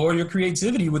explore your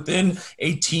creativity within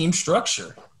a team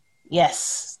structure.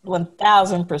 Yes,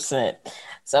 1000%.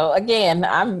 So again,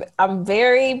 I'm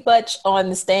very much on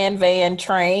the Stan Van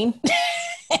train.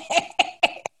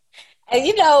 And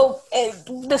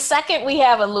the second we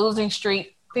have a losing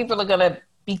streak, people are gonna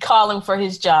be calling for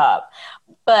his job.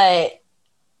 But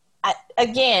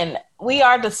again, we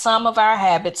are the sum of our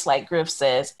habits, like Griff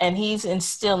says, and he's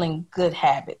instilling good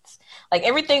habits. Like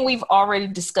everything we've already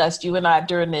discussed, you and I,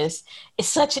 during this, is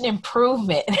such an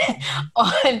improvement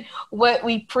on what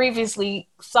we previously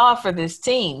saw for this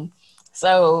team.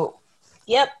 So,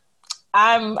 yep,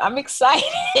 I'm excited.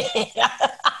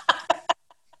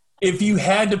 If you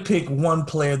had to pick one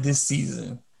player this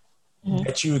season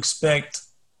that you expect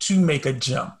to make a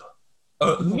jump,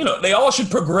 they all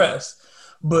should progress.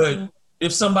 But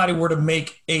if somebody were to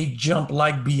make a jump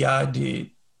like B.I.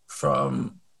 did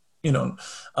from,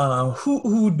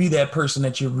 who would be that person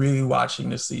that you're really watching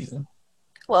this season?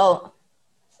 Well,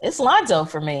 it's Lonzo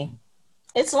for me.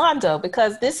 It's Lonzo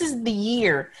because this is the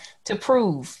year to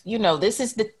prove. This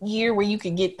is the year where you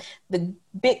can get the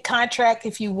big contract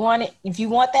if you want it. If you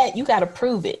want that, you got to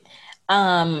prove it.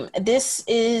 This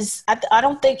is I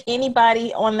don't think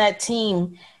anybody on that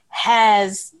team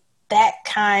has that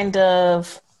kind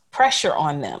of pressure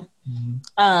on them.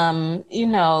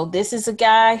 This is a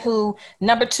guy who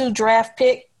number 2 draft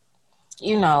pick.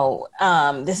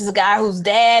 This is a guy whose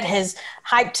dad has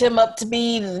hyped him up to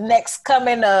be the next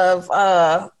coming of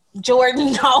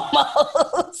Jordan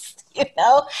almost.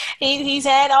 He's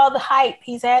had all the hype.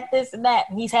 He's had this and that,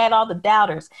 and he's had all the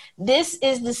doubters. This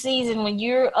is the season when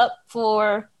you're up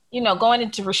for, going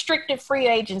into restricted free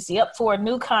agency, up for a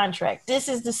new contract. This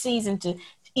is the season to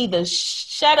either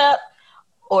shut up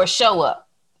or show up,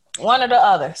 one or the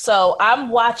other. So I'm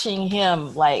watching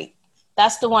him like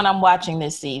that's the one I'm watching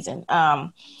this season. I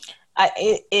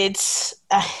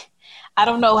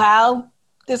don't know how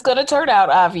it's going to turn out,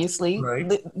 obviously. Right.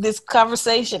 This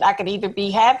conversation, I could either be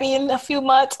happy in a few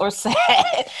months or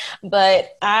sad,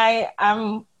 but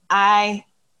I'm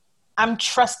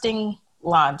trusting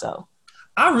Lonzo.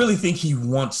 I really think he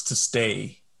wants to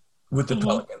stay with the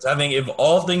Pelicans. I think if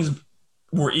all things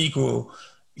were equal,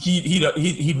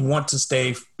 he'd want to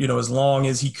stay, as long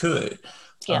as he could.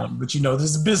 Yeah. But this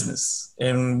is business,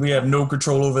 and we have no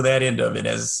control over that end of it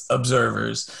as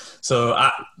observers. So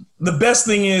the best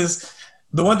thing is,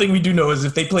 the one thing we do know is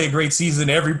if they play a great season,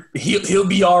 he'll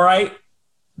be all right,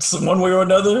 one way or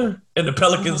another, and the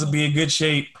Pelicans will be in good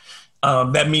shape.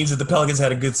 That means that the Pelicans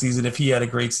had a good season if he had a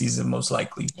great season, most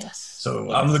likely. Yes. So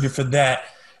yes. I'm looking for that.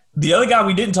 The other guy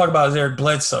we didn't talk about is Eric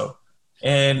Bledsoe,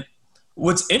 and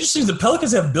what's interesting is the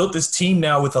Pelicans have built this team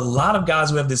now with a lot of guys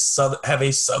who have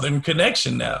a Southern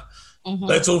connection now.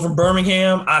 Bledsoe from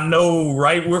Birmingham. I know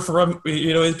right where from,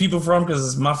 his people from,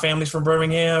 because my family's from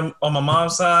Birmingham on my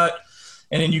mom's side.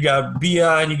 And then you got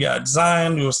B.I. and you got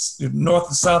Zion, North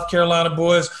and South Carolina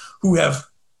boys who have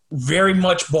very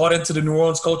much bought into the New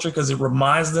Orleans culture because it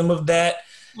reminds them of that.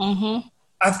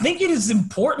 I think it is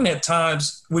important at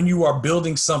times when you are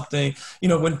building something,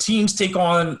 when teams take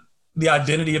on the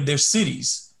identity of their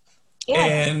cities. Yeah.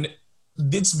 And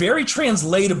it's very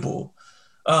translatable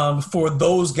for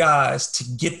those guys to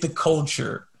get the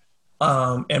culture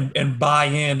and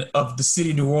buy-in of the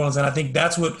city of New Orleans. And I think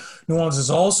that's what New Orleans has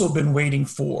also been waiting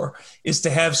for, is to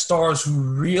have stars who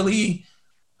really,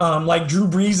 like Drew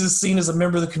Brees is seen as a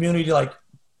member of the community, like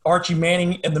Archie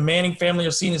Manning and the Manning family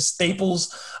are seen as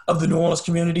staples of the New Orleans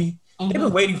community. They've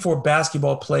been waiting for a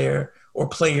basketball player or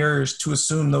players to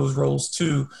assume those roles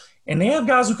too. And they have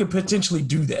guys who could potentially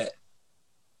do that.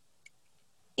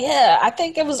 Yeah, I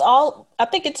think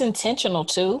it's intentional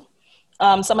too.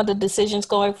 Some of the decisions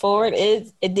going forward,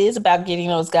 it is about getting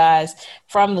those guys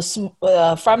from the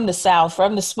South,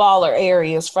 from the smaller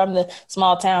areas, from the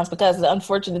small towns, because the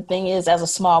unfortunate thing is, as a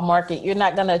small market, you're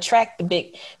not going to attract the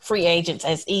big free agents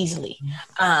as easily.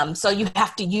 So you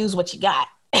have to use what you got.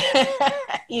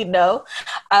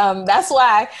 That's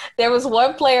why there was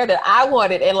one player that I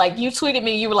wanted, and like you tweeted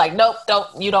me, you were like, nope,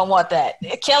 you don't want that.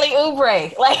 Kelly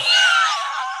Oubre. Like,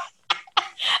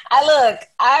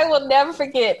 I will never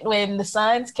forget when the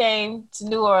Suns came to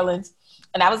New Orleans,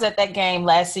 and I was at that game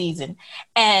last season,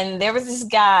 and there was this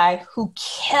guy who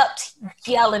kept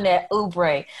yelling at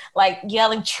Oubre, like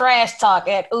yelling trash talk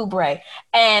at Oubre,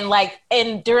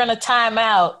 and during a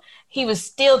timeout, he was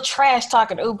still trash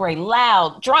talking Oubre,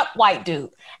 loud, drunk white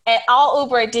dude. And all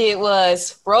Oubre did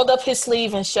was rolled up his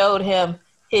sleeve and showed him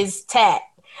his tat.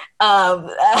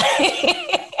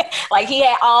 Like he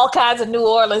had all kinds of New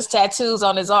Orleans tattoos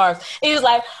on his arms. He was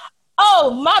like,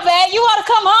 "Oh, my bad. You ought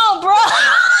to come home, bro."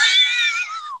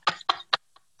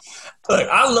 Look,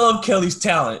 I love Kelly's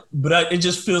talent, but it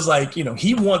just feels like,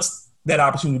 he wants that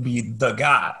opportunity to be the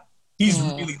guy. He's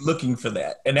really looking for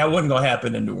that, and that wasn't gonna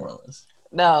happen in New Orleans.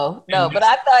 No, but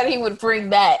I thought he would bring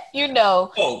that.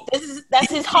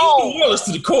 That's his home. New Orleans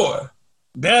to the core.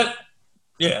 That,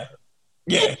 yeah.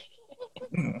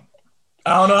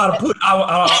 I don't know how to put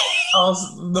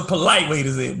the polite way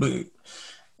to say it, but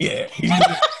yeah,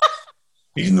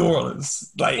 he's New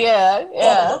Orleans. Like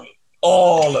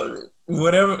all of it.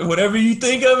 Whatever you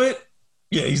think of it,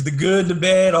 yeah, he's the good, the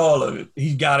bad, all of it.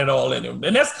 He's got it all in him,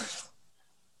 and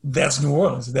that's New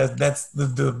Orleans. That's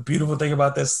the beautiful thing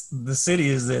about the city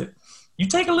is that you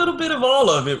take a little bit of all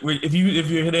of it if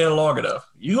you're there long enough.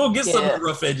 You're gonna get some of the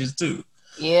rough edges too.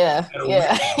 Yeah.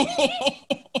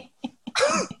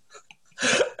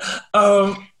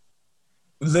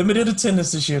 Limited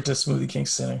attendance this year at the Smoothie King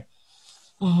Center.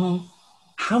 Mm-hmm.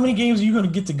 How many games are you going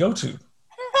to get to go to?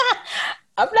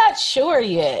 I'm not sure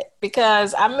yet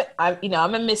because I'm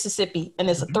in Mississippi and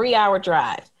it's a 3-hour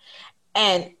drive,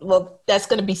 and that's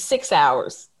going to be 6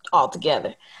 hours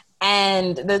altogether.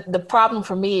 And the problem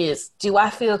for me is, do I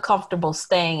feel comfortable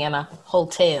staying in a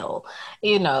hotel?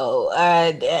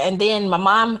 And then my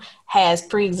mom has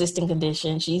pre-existing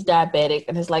conditions. She's diabetic.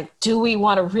 And it's like, do we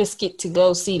want to risk it to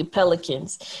go see the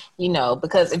Pelicans?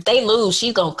 Because if they lose,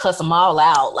 she's going to cuss them all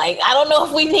out. Like, I don't know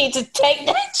if we need to take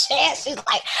that chance. She's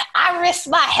like, I risk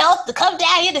my health to come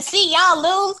down here to see y'all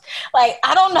lose. Like,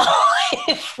 I don't know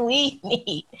if we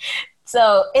need.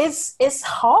 So it's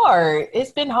hard.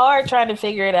 It's been hard trying to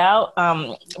figure it out.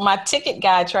 My ticket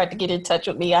guy tried to get in touch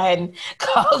with me. I hadn't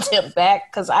called him back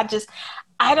because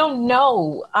I don't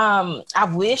know. I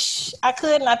wish I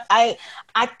could. And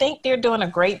I think they're doing a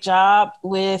great job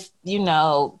with,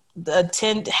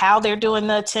 how they're doing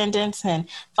the attendance and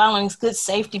following good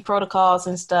safety protocols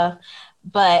and stuff.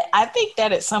 But I think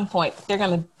that at some point they're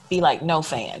going to be like, no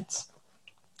fans.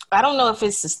 I don't know if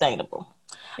it's sustainable.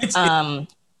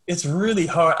 It's really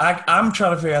hard. I'm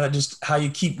trying to figure out just how you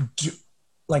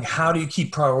how do you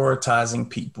keep prioritizing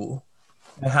people,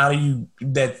 and how do you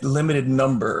that limited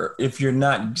number if you're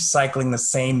not cycling the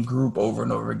same group over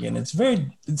and over again. It's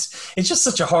just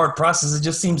such a hard process. It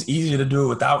just seems easier to do it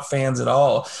without fans at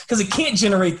all because it can't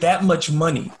generate that much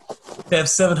money to have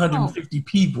 750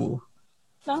 people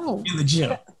in the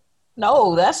gym.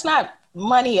 No, that's not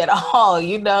money at all.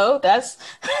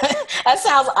 That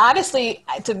sounds, honestly,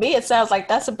 to me, it sounds like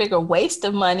that's a bigger waste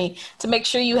of money to make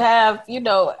sure you have,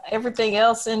 everything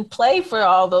else in play for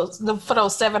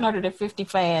those 750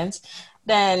 fans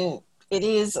than it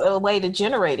is a way to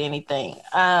generate anything.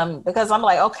 Because I'm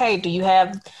like, okay, do you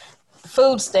have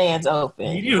food stands open?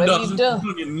 What do you do?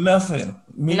 Nothing.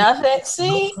 Nothing.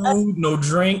 See, no food, no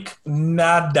drink,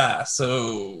 nada.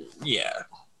 So yeah.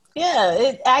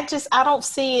 Yeah, I don't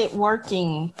see it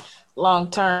working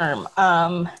long term.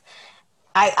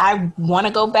 I want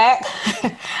to go back.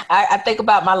 I think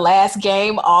about my last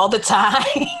game all the time.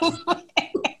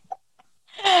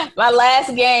 My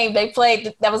last game they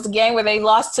played, that was the game where they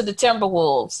lost to the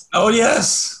Timberwolves. Oh,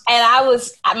 yes. And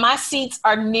my seats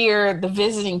are near the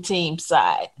visiting team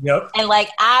side. Yep. And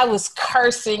I was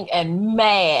cursing and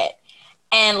mad.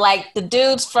 And the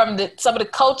dudes from some of the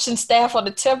coaching staff on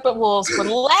the Timberwolves were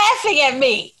laughing at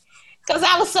me because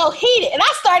I was so heated. And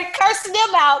I started cursing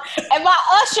them out. And my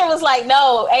usher was like,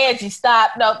 no, Angie,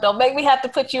 stop. No, don't make me have to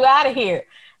put you out of here.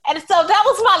 And so that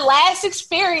was my last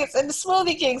experience in the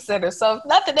Smoothie King Center. So if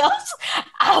nothing else,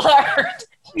 I learned.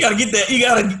 You gotta get that. You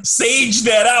gotta sage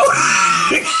that out.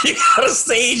 You gotta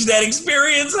sage that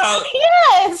experience out.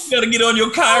 Yes. You gotta get on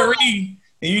your Kyrie.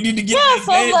 And you need to get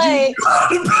so I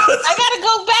gotta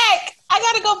go back. I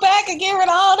gotta go back and get rid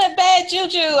of all that bad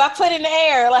juju I put in the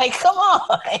air. Come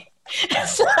on.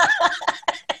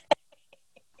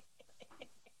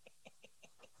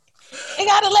 You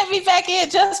gotta let me back in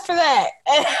just for that.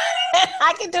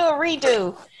 I can do a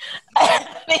redo.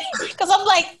 Because I'm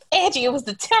like, Angie, it was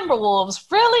the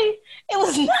Timberwolves. Really? It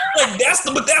was not.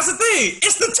 But that's the thing.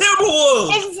 It's the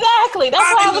Timberwolves. Exactly.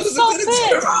 That's why I was so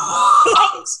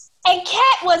pissed. And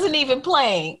Cat wasn't even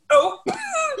playing. Nope. It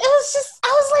was just, I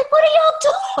was like, what are y'all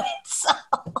doing? So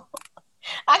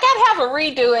I gotta have a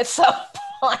redo at some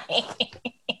point.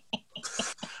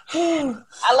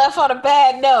 I left on a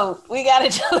bad note. We gotta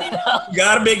do it all.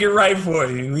 Gotta make it right for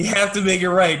you. We have to make it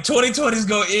right. 2020 is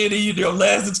gonna end and your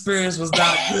last experience was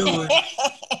not good.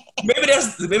 Maybe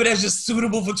that's just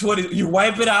suitable for 20. You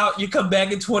wipe it out, you come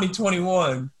back in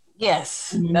 2021.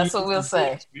 Yes, that's what we'll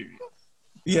say.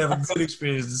 You have a good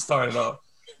experience to start it off.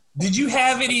 Did you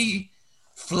have any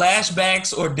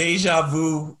flashbacks or deja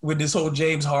vu when this whole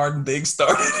James Harden thing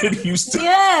started in Houston?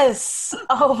 Yes.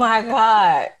 Oh my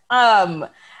God.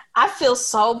 I feel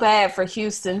so bad for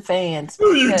Houston fans. No,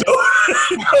 you don't.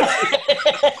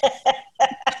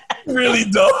 Really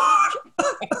don't.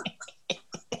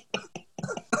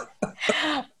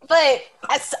 But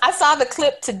I saw the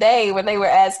clip today when they were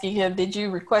asking him, "Did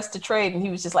you request a trade?" And he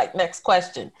was just like, "Next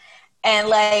question," and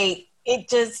like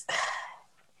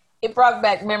it brought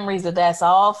back memories of That's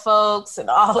All Folks and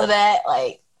all of that.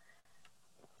 Like,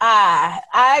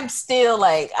 I'm still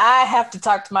like, I have to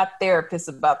talk to my therapist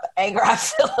about the anger I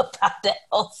feel about that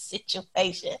whole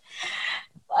situation.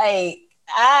 Like,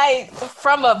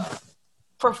 from a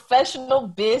professional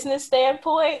business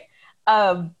standpoint,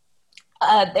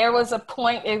 there was a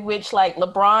point in which like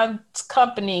LeBron's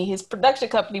company, his production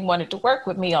company, wanted to work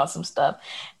with me on some stuff.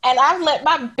 And I've let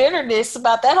my bitterness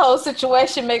about that whole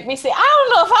situation make me say, I don't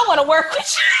know if I want to work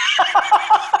with you.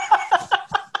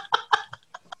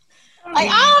 Like,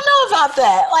 I don't know about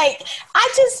that. Like,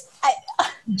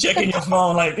 checking your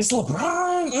phone like, it's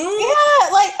LeBron. Yeah,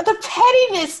 like the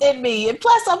pettiness in me. And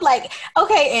plus I'm like,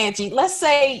 okay, Angie, let's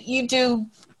say you do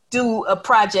a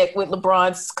project with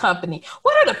LeBron's company.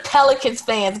 What are the Pelicans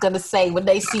fans going to say when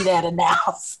they see that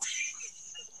announced?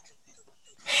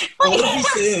 Like, what if he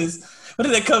says, what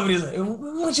if that company is like, we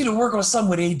want you to work on something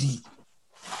with AD?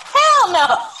 Hell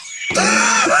no.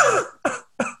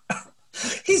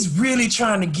 He's really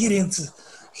trying to get into,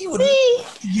 he would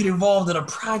get involved in a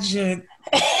project.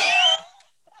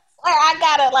 I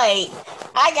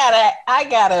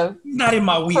gotta not in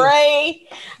my wheel. Pray.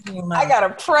 I gotta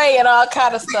pray and all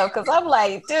kind of stuff because I'm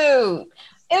like, dude,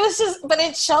 it was just, but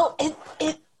it showed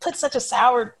it put such a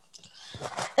sour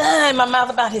in my mouth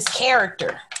about his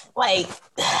character. Like,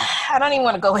 I don't even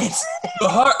want to go into it. But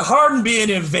Harden being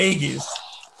in Vegas,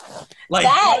 like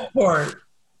that part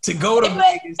to go to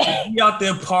Vegas to be out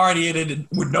there partying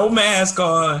with no mask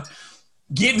on,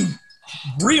 getting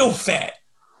real fat.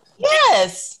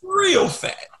 Yes, real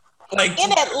fat. Like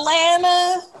in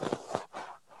Atlanta,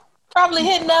 probably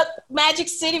hitting up Magic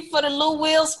City for the Lou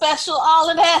Will special, all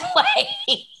of that. Like,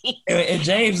 and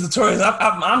James Notorious,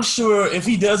 I'm sure if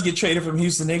he does get traded from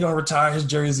Houston, they're gonna retire his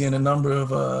jersey in a number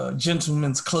of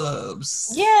gentlemen's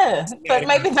clubs. Yeah, but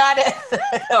maybe not at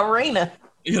the arena.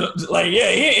 You know, like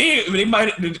they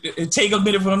might take a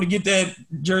minute for him to get that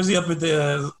jersey up at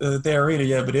the arena,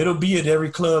 yeah. But it'll be at every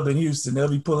club in Houston. They'll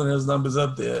be pulling those numbers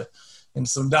up there, and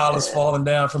some dollars falling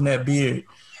down from that beard.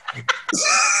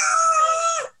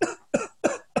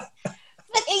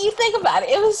 But you think about it,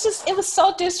 it was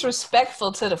so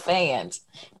disrespectful to the fans.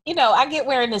 You know, I get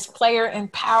we're in this player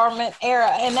empowerment era,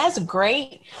 and that's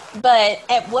great. But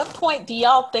at what point do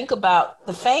y'all think about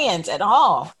the fans at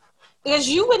all? Because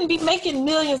you wouldn't be making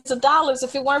millions of dollars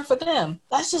if it weren't for them.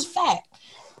 That's just fact.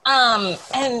 And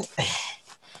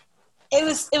it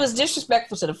was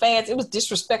disrespectful to the fans. It was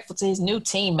disrespectful to his new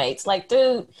teammates. Like,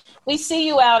 dude, we see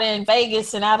you out in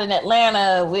Vegas and out in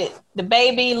Atlanta with the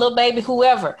baby, little baby,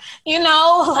 whoever. You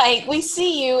know, like, we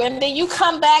see you, and then you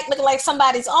come back looking like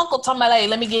somebody's uncle talking about, hey,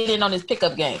 let me get in on this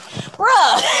pickup game.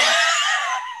 Bruh,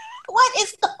 what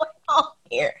is going on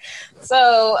here?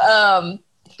 So,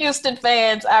 Houston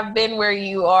fans, I've been where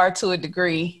you are to a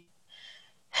degree.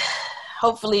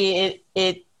 Hopefully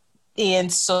it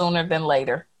ends sooner than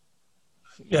later.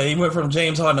 Yeah, he went from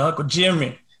James Harden to Uncle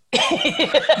Jimmy. Hey,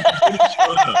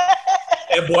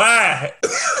 boy.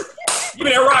 Give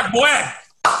me that rock, boy.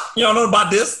 You don't know about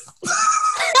this?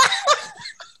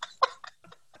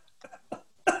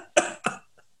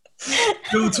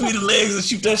 Dude, between the legs and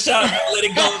shoot that shot and let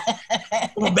it go.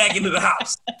 Go back into the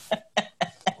house.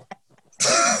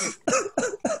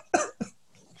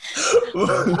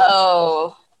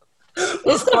 Oh,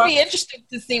 it's going to be interesting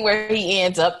to see where he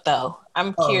ends up, though.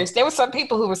 I'm curious. There were some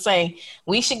people who were saying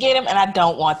we should get him, and I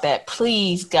don't want that.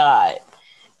 Please, God.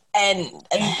 And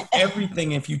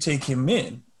everything if you take him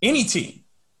in any team,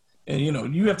 and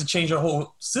you have to change your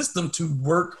whole system to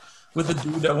work with a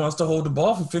dude that wants to hold the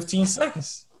ball for 15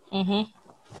 seconds.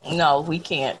 Mm-hmm. No, we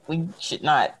can't. We should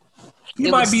not.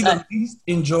 He might be the least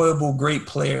enjoyable great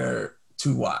player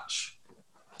to watch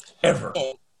ever.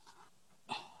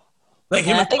 Like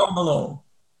him and Karl Malone.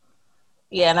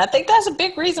 Yeah, and I think that's a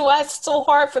big reason why it's so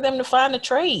hard for them to find a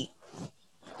trade.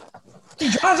 He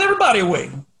drives everybody away.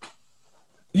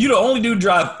 You the only dude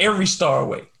drive every star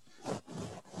away.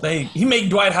 Like, he make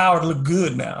Dwight Howard look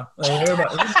good now. Like,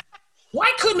 everybody,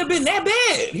 Dwight couldn't have been that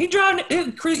bad. He driving.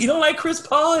 You don't like Chris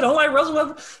Paul. You don't like Russell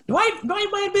Westbrook. Dwight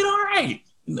might have been all right.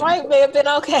 Dwight may have been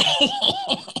okay.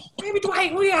 Maybe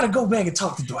Dwight. We gotta go back and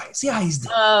talk to Dwight. See how he's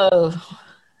doing. Oh.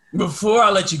 Before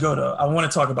I let you go, though, I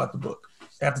want to talk about the book.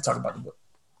 I have to talk about the book.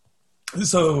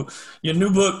 So your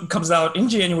new book comes out in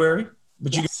January,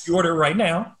 but you can order it right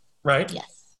now, right?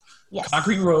 Yes.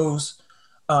 Concrete Rose.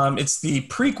 It's the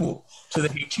prequel to The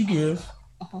Hate U Give.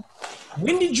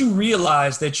 When did you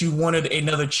realize that you wanted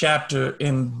another chapter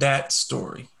in that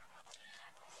story?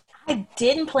 I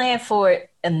didn't plan for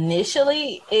it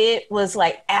initially. It was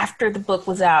like after the book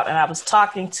was out, and I was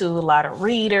talking to a lot of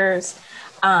readers.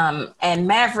 And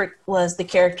Maverick was the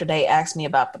character they asked me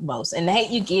about the most. And The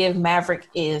Hate You Give, Maverick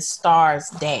is Star's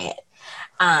dad.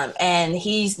 And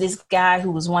he's this guy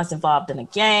who was once involved in a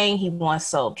gang. He once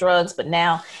sold drugs, but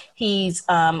now he's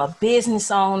a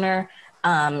business owner.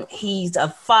 He's a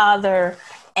father,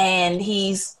 and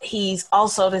he's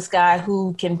also this guy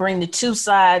who can bring the two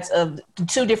sides of the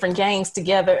two different gangs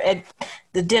together at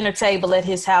the dinner table at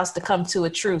his house to come to a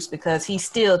truce, because he's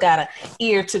still got an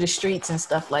ear to the streets and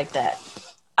stuff like that.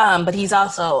 But he's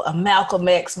also a Malcolm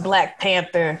X, Black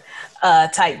Panther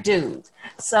type dude.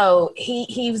 So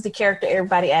he was the character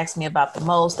everybody asked me about the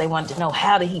most. They wanted to know,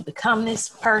 how did he become this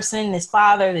person, this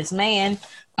father, this man?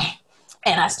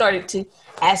 And I started to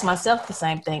ask myself the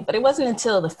same thing. But it wasn't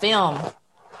until the film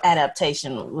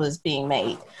adaptation was being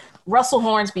made. Russell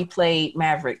Hornsby played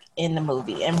Maverick in the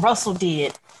movie, and Russell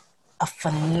did a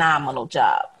phenomenal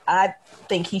job. I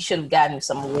think he should have gotten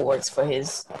some awards for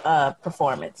his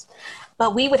performance.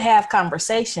 But we would have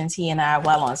conversations, he and I,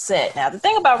 while on set. Now, the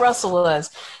thing about Russell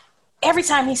was, every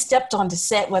time he stepped on the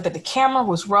set, whether the camera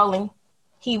was rolling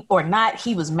or not,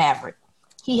 he was Maverick.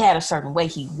 He had a certain way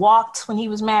he walked when he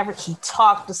was Maverick. He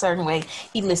talked a certain way.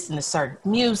 He listened to certain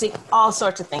music, all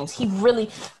sorts of things. He really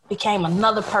became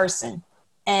another person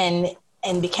and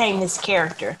became this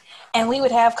character. And we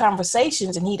would have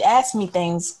conversations, and he'd ask me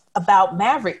things about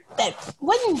Maverick that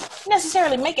wouldn't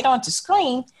necessarily make it onto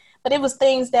screen, but it was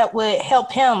things that would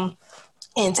help him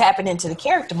in tapping into the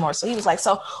character more. So he was like,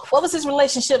 so what was his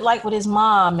relationship like with his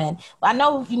mom? And I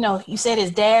know, you said his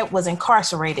dad was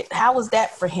incarcerated. How was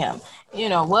that for him?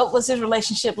 What was his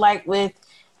relationship like with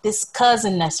this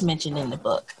cousin that's mentioned in the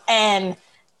book? And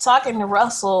talking to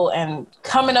Russell and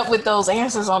coming up with those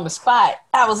answers on the spot,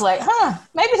 I was like,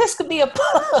 maybe this could be a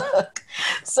book.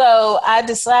 So I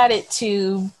decided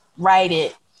to write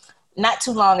it not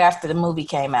too long after the movie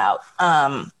came out.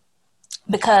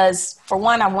 Because for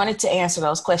one, I wanted to answer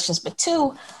those questions, but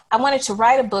two, I wanted to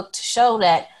write a book to show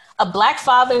that a Black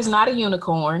father is not a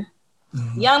unicorn.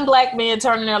 Mm-hmm. Young Black men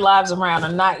turning their lives around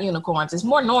are not unicorns. It's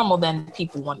more normal than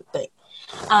people want to think.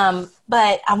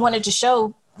 But I wanted to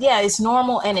show, it's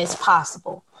normal and it's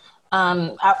possible.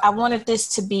 I wanted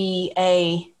this to be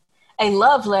a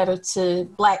love letter to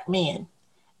Black men.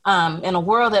 In a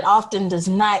world that often does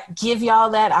not give y'all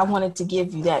that, I wanted to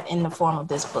give you that in the form of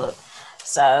this book.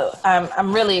 So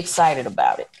I'm really excited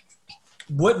about it.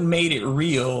 What made it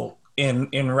real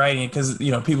in writing? Because,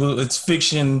 people, it's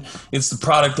fiction, it's the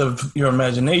product of your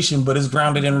imagination, but it's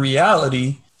grounded in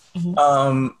reality.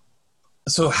 Mm-hmm.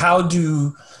 So how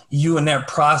do you in that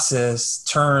process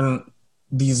turn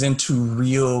these into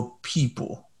real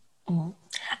people? Mm-hmm.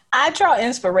 I draw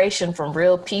inspiration from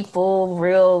real people,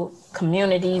 real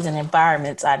communities and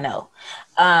environments I know.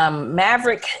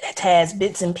 Maverick has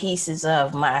bits and pieces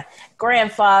of my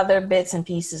grandfather, bits and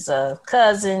pieces of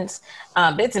cousins,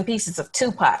 bits and pieces of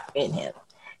Tupac in him.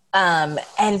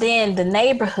 And then the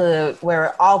neighborhood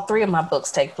where all three of my books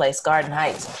take place, Garden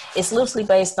Heights, it's loosely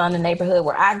based on the neighborhood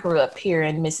where I grew up here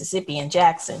in Mississippi, in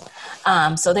Jackson.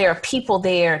 So there are people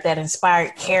there that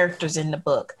inspired characters in the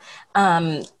book.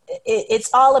 It's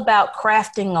all about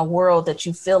crafting a world that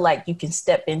you feel like you can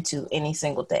step into any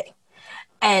single day.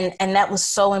 And that was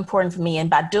so important for me.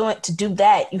 And to do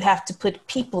that, you have to put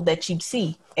people that you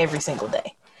see every single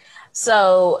day.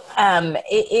 So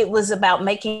it was about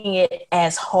making it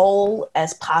as whole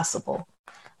as possible,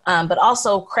 but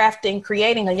also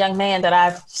creating a young man that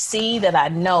I see, that I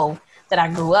know, that I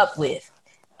grew up with,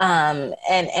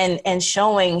 and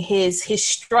showing his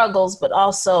struggles, but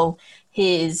also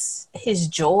his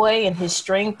joy and his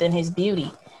strength and his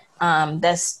beauty.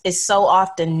 Is so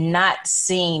often not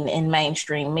seen in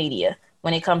mainstream media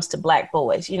when it comes to Black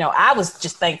boys. I was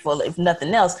just thankful, if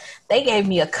nothing else, they gave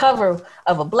me a cover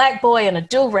of a Black boy in a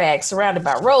do-rag surrounded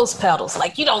by rose petals.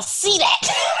 Like, you don't see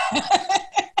that.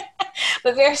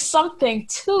 But there's something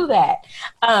to that.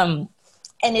 And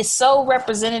it's so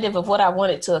representative of what I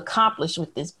wanted to accomplish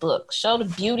with this book. Show the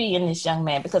beauty in this young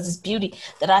man, because it's beauty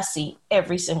that I see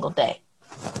every single day.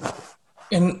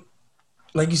 And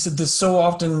like you said, there's so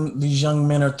often these young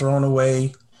men are thrown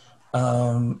away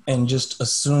and just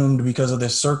assumed because of their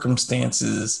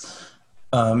circumstances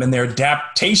and their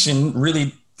adaptation,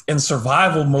 really in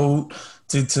survival mode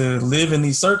to live in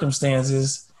these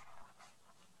circumstances.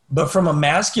 But from a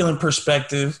masculine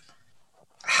perspective,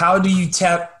 how do you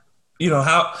tap, they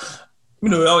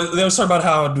always talk about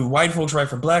how do white folks write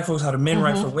for Black folks, how do men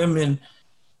write for women.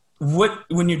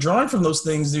 when you're drawing from those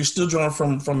things, you're still drawing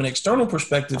from an external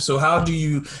perspective. So how do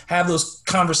you have those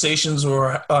conversations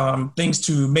or things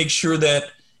to make sure that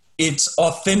it's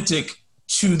authentic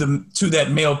to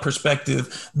that male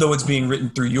perspective, though it's being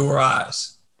written through your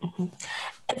eyes? Mm-hmm.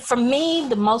 For me,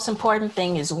 the most important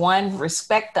thing is, one,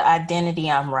 respect the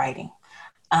identity I'm writing.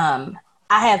 I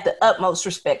have the utmost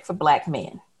respect for Black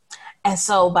men. And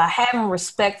so by having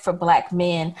respect for Black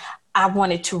men, I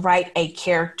wanted to write a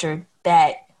character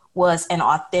that was an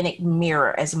authentic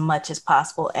mirror as much as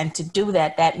possible. And to do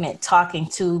that, that meant talking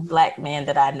to Black men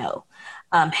that I know,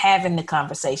 having the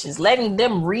conversations, letting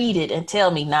them read it and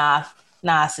tell me, nah,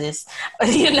 sis,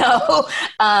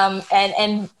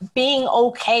 and being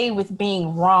okay with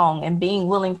being wrong and being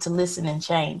willing to listen and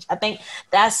change. I think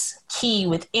that's key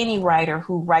with any writer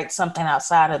who writes something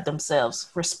outside of themselves.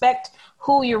 Respect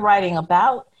who you're writing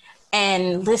about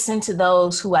and listen to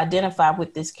those who identify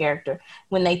with this character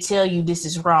when they tell you this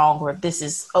is wrong or this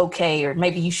is okay, or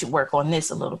maybe you should work on this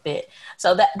a little bit.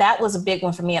 So that was a big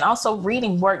one for me. And also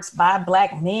reading works by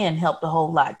Black men helped a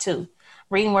whole lot too.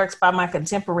 Reading works by my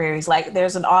contemporaries. Like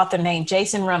there's an author named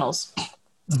Jason Reynolds.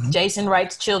 Mm-hmm. Jason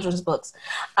writes children's books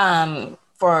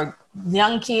for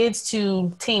young kids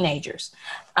to teenagers.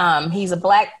 He's a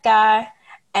Black guy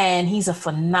and he's a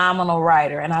phenomenal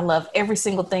writer. And I love every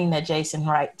single thing that Jason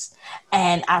writes.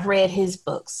 And I've read his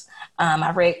books.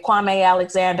 I read Kwame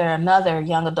Alexander, another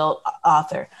young adult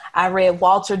author. I read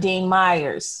Walter Dean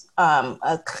Myers,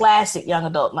 a classic young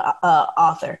adult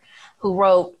author, who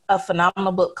wrote a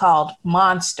phenomenal book called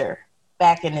Monster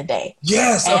back in the day.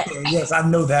 Yes, okay, yes, I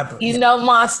know that book. You know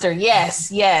Monster,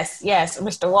 yes,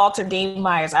 Mr. Walter Dean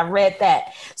Myers. I read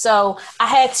that. So I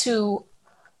had to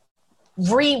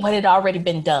read what had already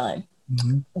been done,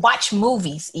 watch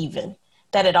movies even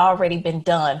that had already been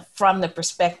done from the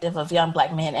perspective of young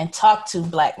Black men, and talk to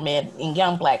Black men and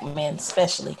young Black men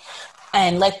especially,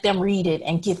 and let them read it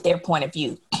and get their point of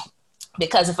view.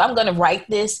 Because if I'm going to write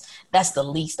this, that's the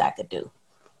least I could do.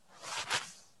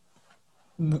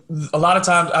 A lot of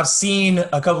times I've seen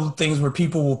a couple of things where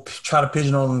people will try to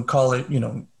pigeonhole and call it,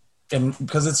 and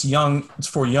because it's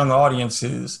for young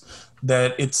audiences,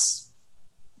 that it's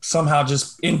somehow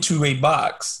just into a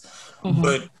box. Mm-hmm.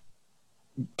 But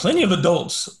plenty of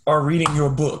adults are reading your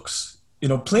books.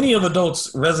 Plenty of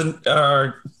adults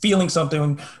are feeling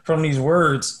something from these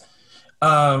words.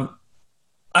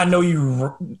 I know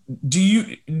you.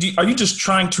 Are you just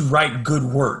trying to write good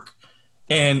work,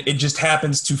 and it just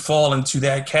happens to fall into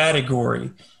that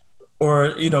category, or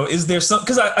is there some?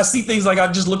 Because I see things like,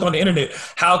 I just look on the internet,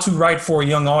 how to write for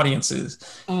young audiences.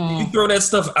 You throw that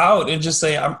stuff out and just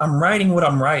say, I'm writing what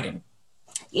I'm writing.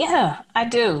 Yeah, I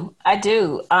do.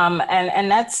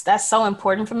 And that's so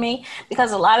important for me,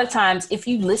 because a lot of times if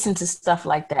you listen to stuff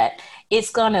like that, it's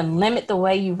going to limit the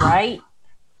way you write.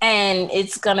 And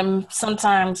it's gonna,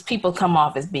 sometimes people come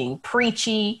off as being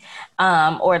preachy,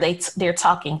 or they're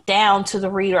talking down to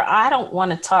the reader. I don't want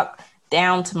to talk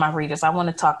down to my readers. I want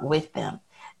to talk with them.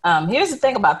 Here's the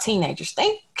thing about teenagers: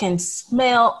 they can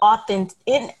smell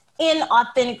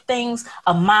inauthentic things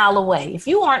a mile away. If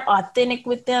you aren't authentic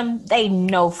with them, they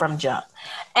know from jump.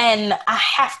 And I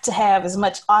have to have as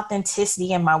much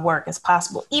authenticity in my work as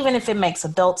possible, even if it makes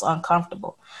adults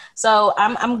uncomfortable. So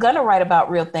I'm going to write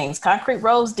about real things. Concrete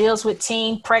Rose deals with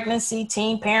teen pregnancy,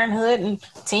 teen parenthood, and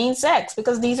teen sex,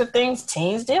 because these are things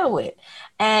teens deal with.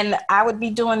 And I would be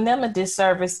doing them a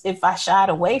disservice if I shied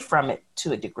away from it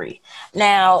to a degree.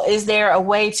 Now, is there a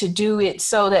way to do it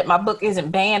so that my book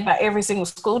isn't banned by every single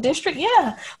school district?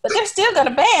 Yeah, but they're still going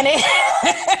to ban it.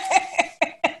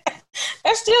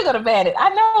 They're still going to ban it. I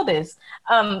know this.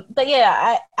 But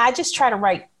yeah, I just try to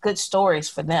write good stories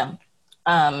for them.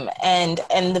 And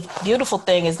the beautiful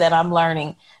thing is that I'm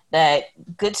learning that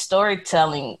good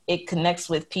storytelling, it connects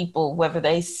with people, whether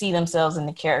they see themselves in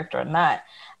the character or not.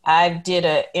 I did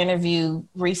an interview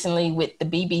recently with the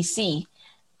BBC,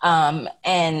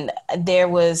 and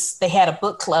they had a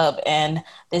book club, and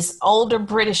this older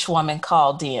British woman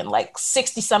called in, like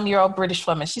 60-some-year-old British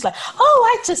woman. She's like,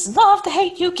 "Oh, I just love The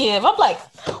Hate U Give." I'm like,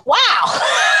 wow.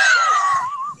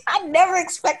 I never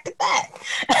expected that.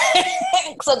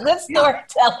 So good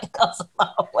storytelling goes a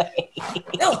long way.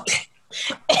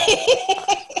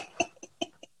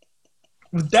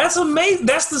 That's amazing.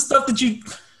 That's the stuff that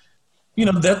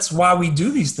that's why we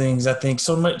do these things, I think,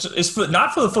 so much. It's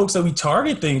not for the folks that we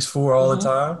target things for all the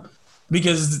time,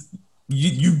 because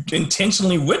you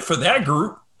intentionally went for that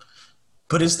group,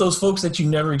 but it's those folks that you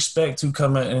never expect who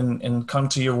come and come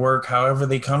to your work, however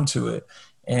they come to it,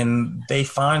 and they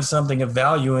find something of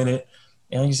value in it.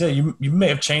 And like you said, you may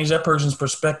have changed that person's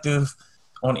perspective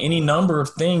on any number of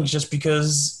things just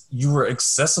because you were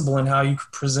accessible in how you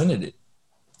presented it.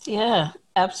 Yeah,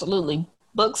 absolutely.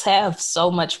 Books have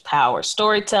so much power.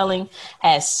 Storytelling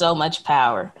has so much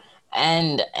power.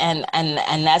 And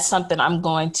that's something I'm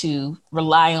going to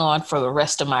rely on for the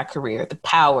rest of my career, the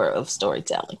power of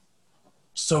storytelling.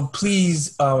 So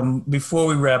please, before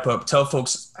we wrap up, tell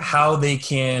folks how they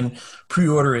can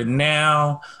pre-order it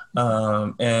now,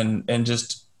 and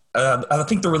just I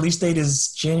think the release date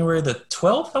is January the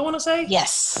 12th, I want to say.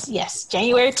 Yes,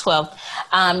 January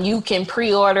 12th. You can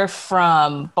pre-order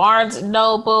from Barnes and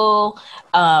Noble,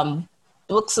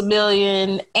 Books A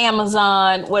Million,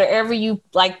 Amazon, wherever you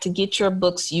like to get your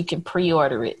books, you can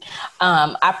pre-order it.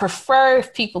 I prefer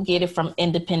if people get it from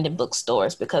independent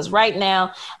bookstores, because right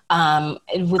now,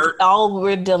 with all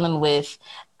we're dealing with,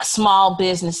 small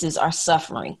businesses are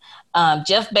suffering.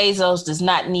 Jeff Bezos does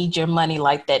not need your money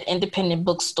like that independent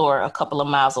bookstore a couple of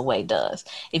miles away does.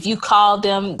 If you call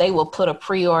them, they will put a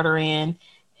pre-order in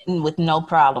with no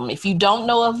problem. If you don't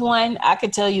know of one, I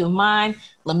could tell you of mine.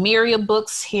 Lemuria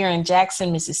Books here in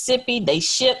Jackson, Mississippi. They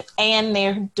ship and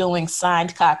they're doing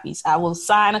signed copies. I will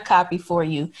sign a copy for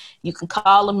you. You can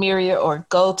call Lemuria or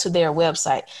go to their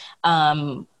website,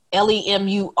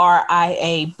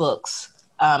 Lemuria Books.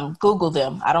 Google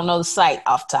them. I don't know the site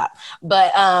off top,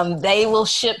 but they will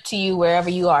ship to you wherever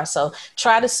you are. So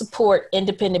try to support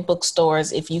independent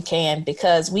bookstores if you can,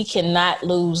 because we cannot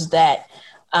lose that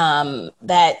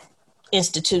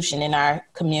institution in our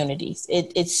communities.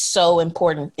 It's so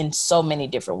important in so many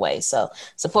different ways. So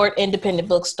support independent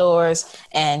bookstores,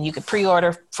 and you can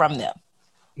pre-order from them.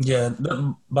 Yeah,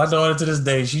 my daughter to this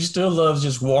day, she still loves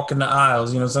just walking the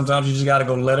aisles. Sometimes you just got to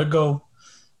go let her go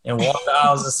and walk the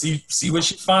aisles and see what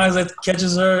she finds that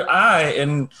catches her eye.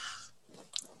 And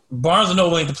Barnes and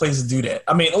Noble ain't the place to do that.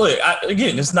 I mean, look,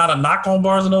 again, it's not a knock on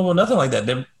Barnes and Noble, nothing like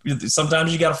that.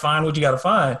 Sometimes you got to find what you got to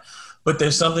find, but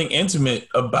there's something intimate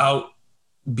about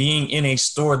being in a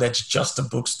store that's just a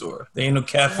bookstore. There ain't no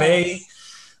cafe,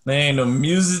 there ain't no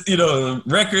music,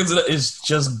 records. It's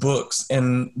just books,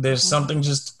 and there's something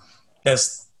just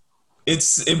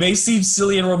it may seem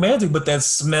silly and romantic, but that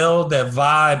smell, that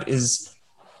vibe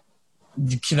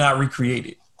you cannot recreate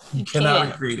it. You cannot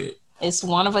recreate it. It's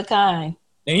one of a kind.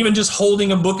 And even just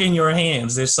holding a book in your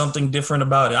hands, there's something different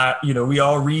about it. We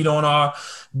all read on our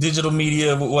digital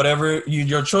media, whatever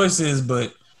your choice is,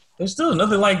 but there's still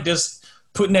nothing like just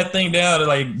putting that thing down.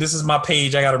 Like, this is my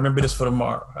page. I got to remember this for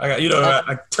tomorrow.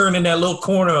 I turn in that little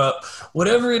corner up.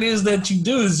 Whatever it is that you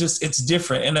do is just, it's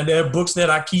different. And there are books that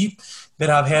I keep that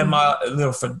I've had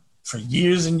for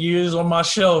years and years on my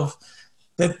shelf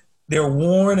that they're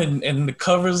worn and the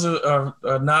covers are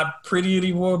not pretty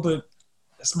anymore, but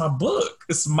it's my book.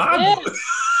 It's my book.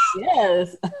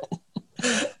 Yes.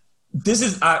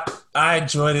 I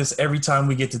enjoy this every time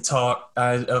we get to talk.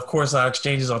 Of course, our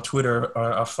exchanges on Twitter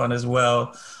are fun as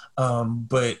well.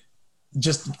 But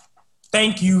just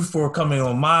thank you for coming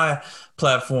on my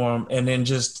platform, and then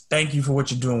just thank you for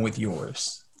what you're doing with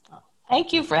yours.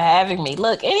 Thank you for having me.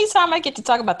 Look, anytime I get to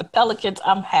talk about the Pelicans,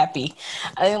 I'm happy.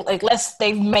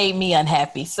 They've made me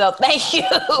unhappy. So thank you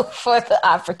for the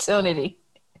opportunity.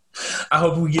 I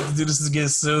hope we get to do this again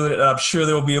soon, and I'm sure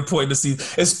there will be a point to see,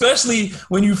 especially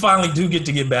when you finally do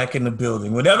get back in the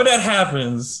building. Whenever that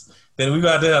happens, then we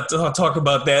got to talk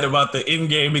about that, about the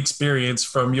in-game experience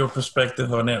from your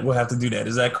perspective on that. We'll have to do that.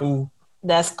 Is that cool?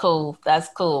 That's cool.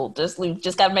 We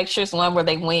just got to make sure it's one where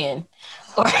they win,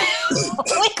 or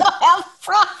we gonna have a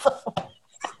problem.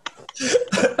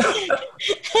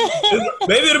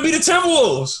 Maybe it'll be the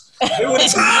Timberwolves.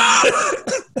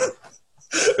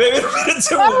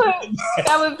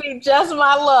 That would be just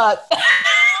my luck.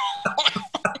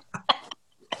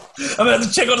 I'm gonna have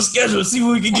to check on the schedule and see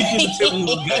when we can get you the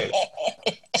Timberwolves game.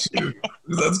 Shoot,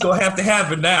 that's gonna have to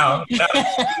happen now.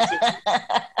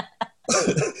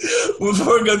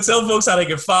 Before we go, tell folks how they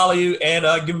can follow you and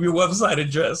give me your website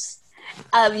address.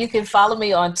 You can follow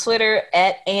me on Twitter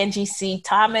at Angie C.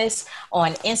 Thomas,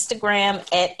 on Instagram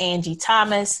at Angie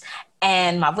Thomas,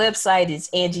 and my website is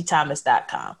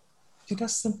angiethomas.com.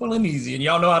 That's simple and easy. And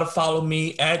y'all know how to follow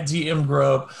me at GM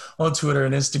Grubb on Twitter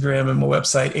and Instagram, and my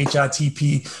website,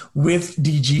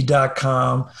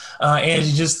 hitpwithdg.com.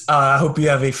 Angie, I hope you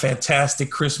have a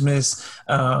fantastic Christmas,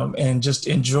 and just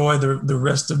enjoy the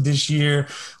rest of this year,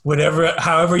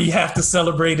 however you have to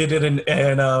celebrate it,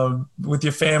 and with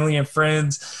your family and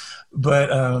friends. But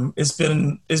it's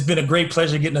been a great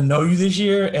pleasure getting to know you this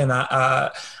year, and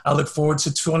I look forward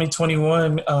to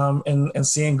 2021 and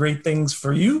seeing great things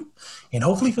for you, and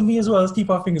hopefully for me as well. Let's keep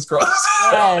our fingers crossed.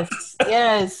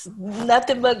 Yes,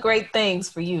 nothing but great things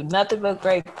for you. Nothing but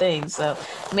great things. So,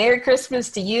 Merry Christmas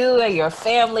to you and your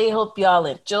family. Hope y'all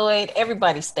enjoyed.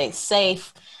 Everybody stay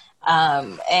safe.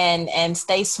 and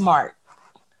stay smart.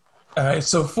 All right,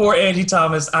 so for Angie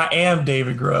Thomas, I am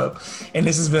David Grubb, and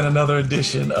this has been another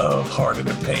edition of Harder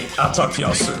Than Paint. I'll talk to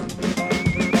y'all soon.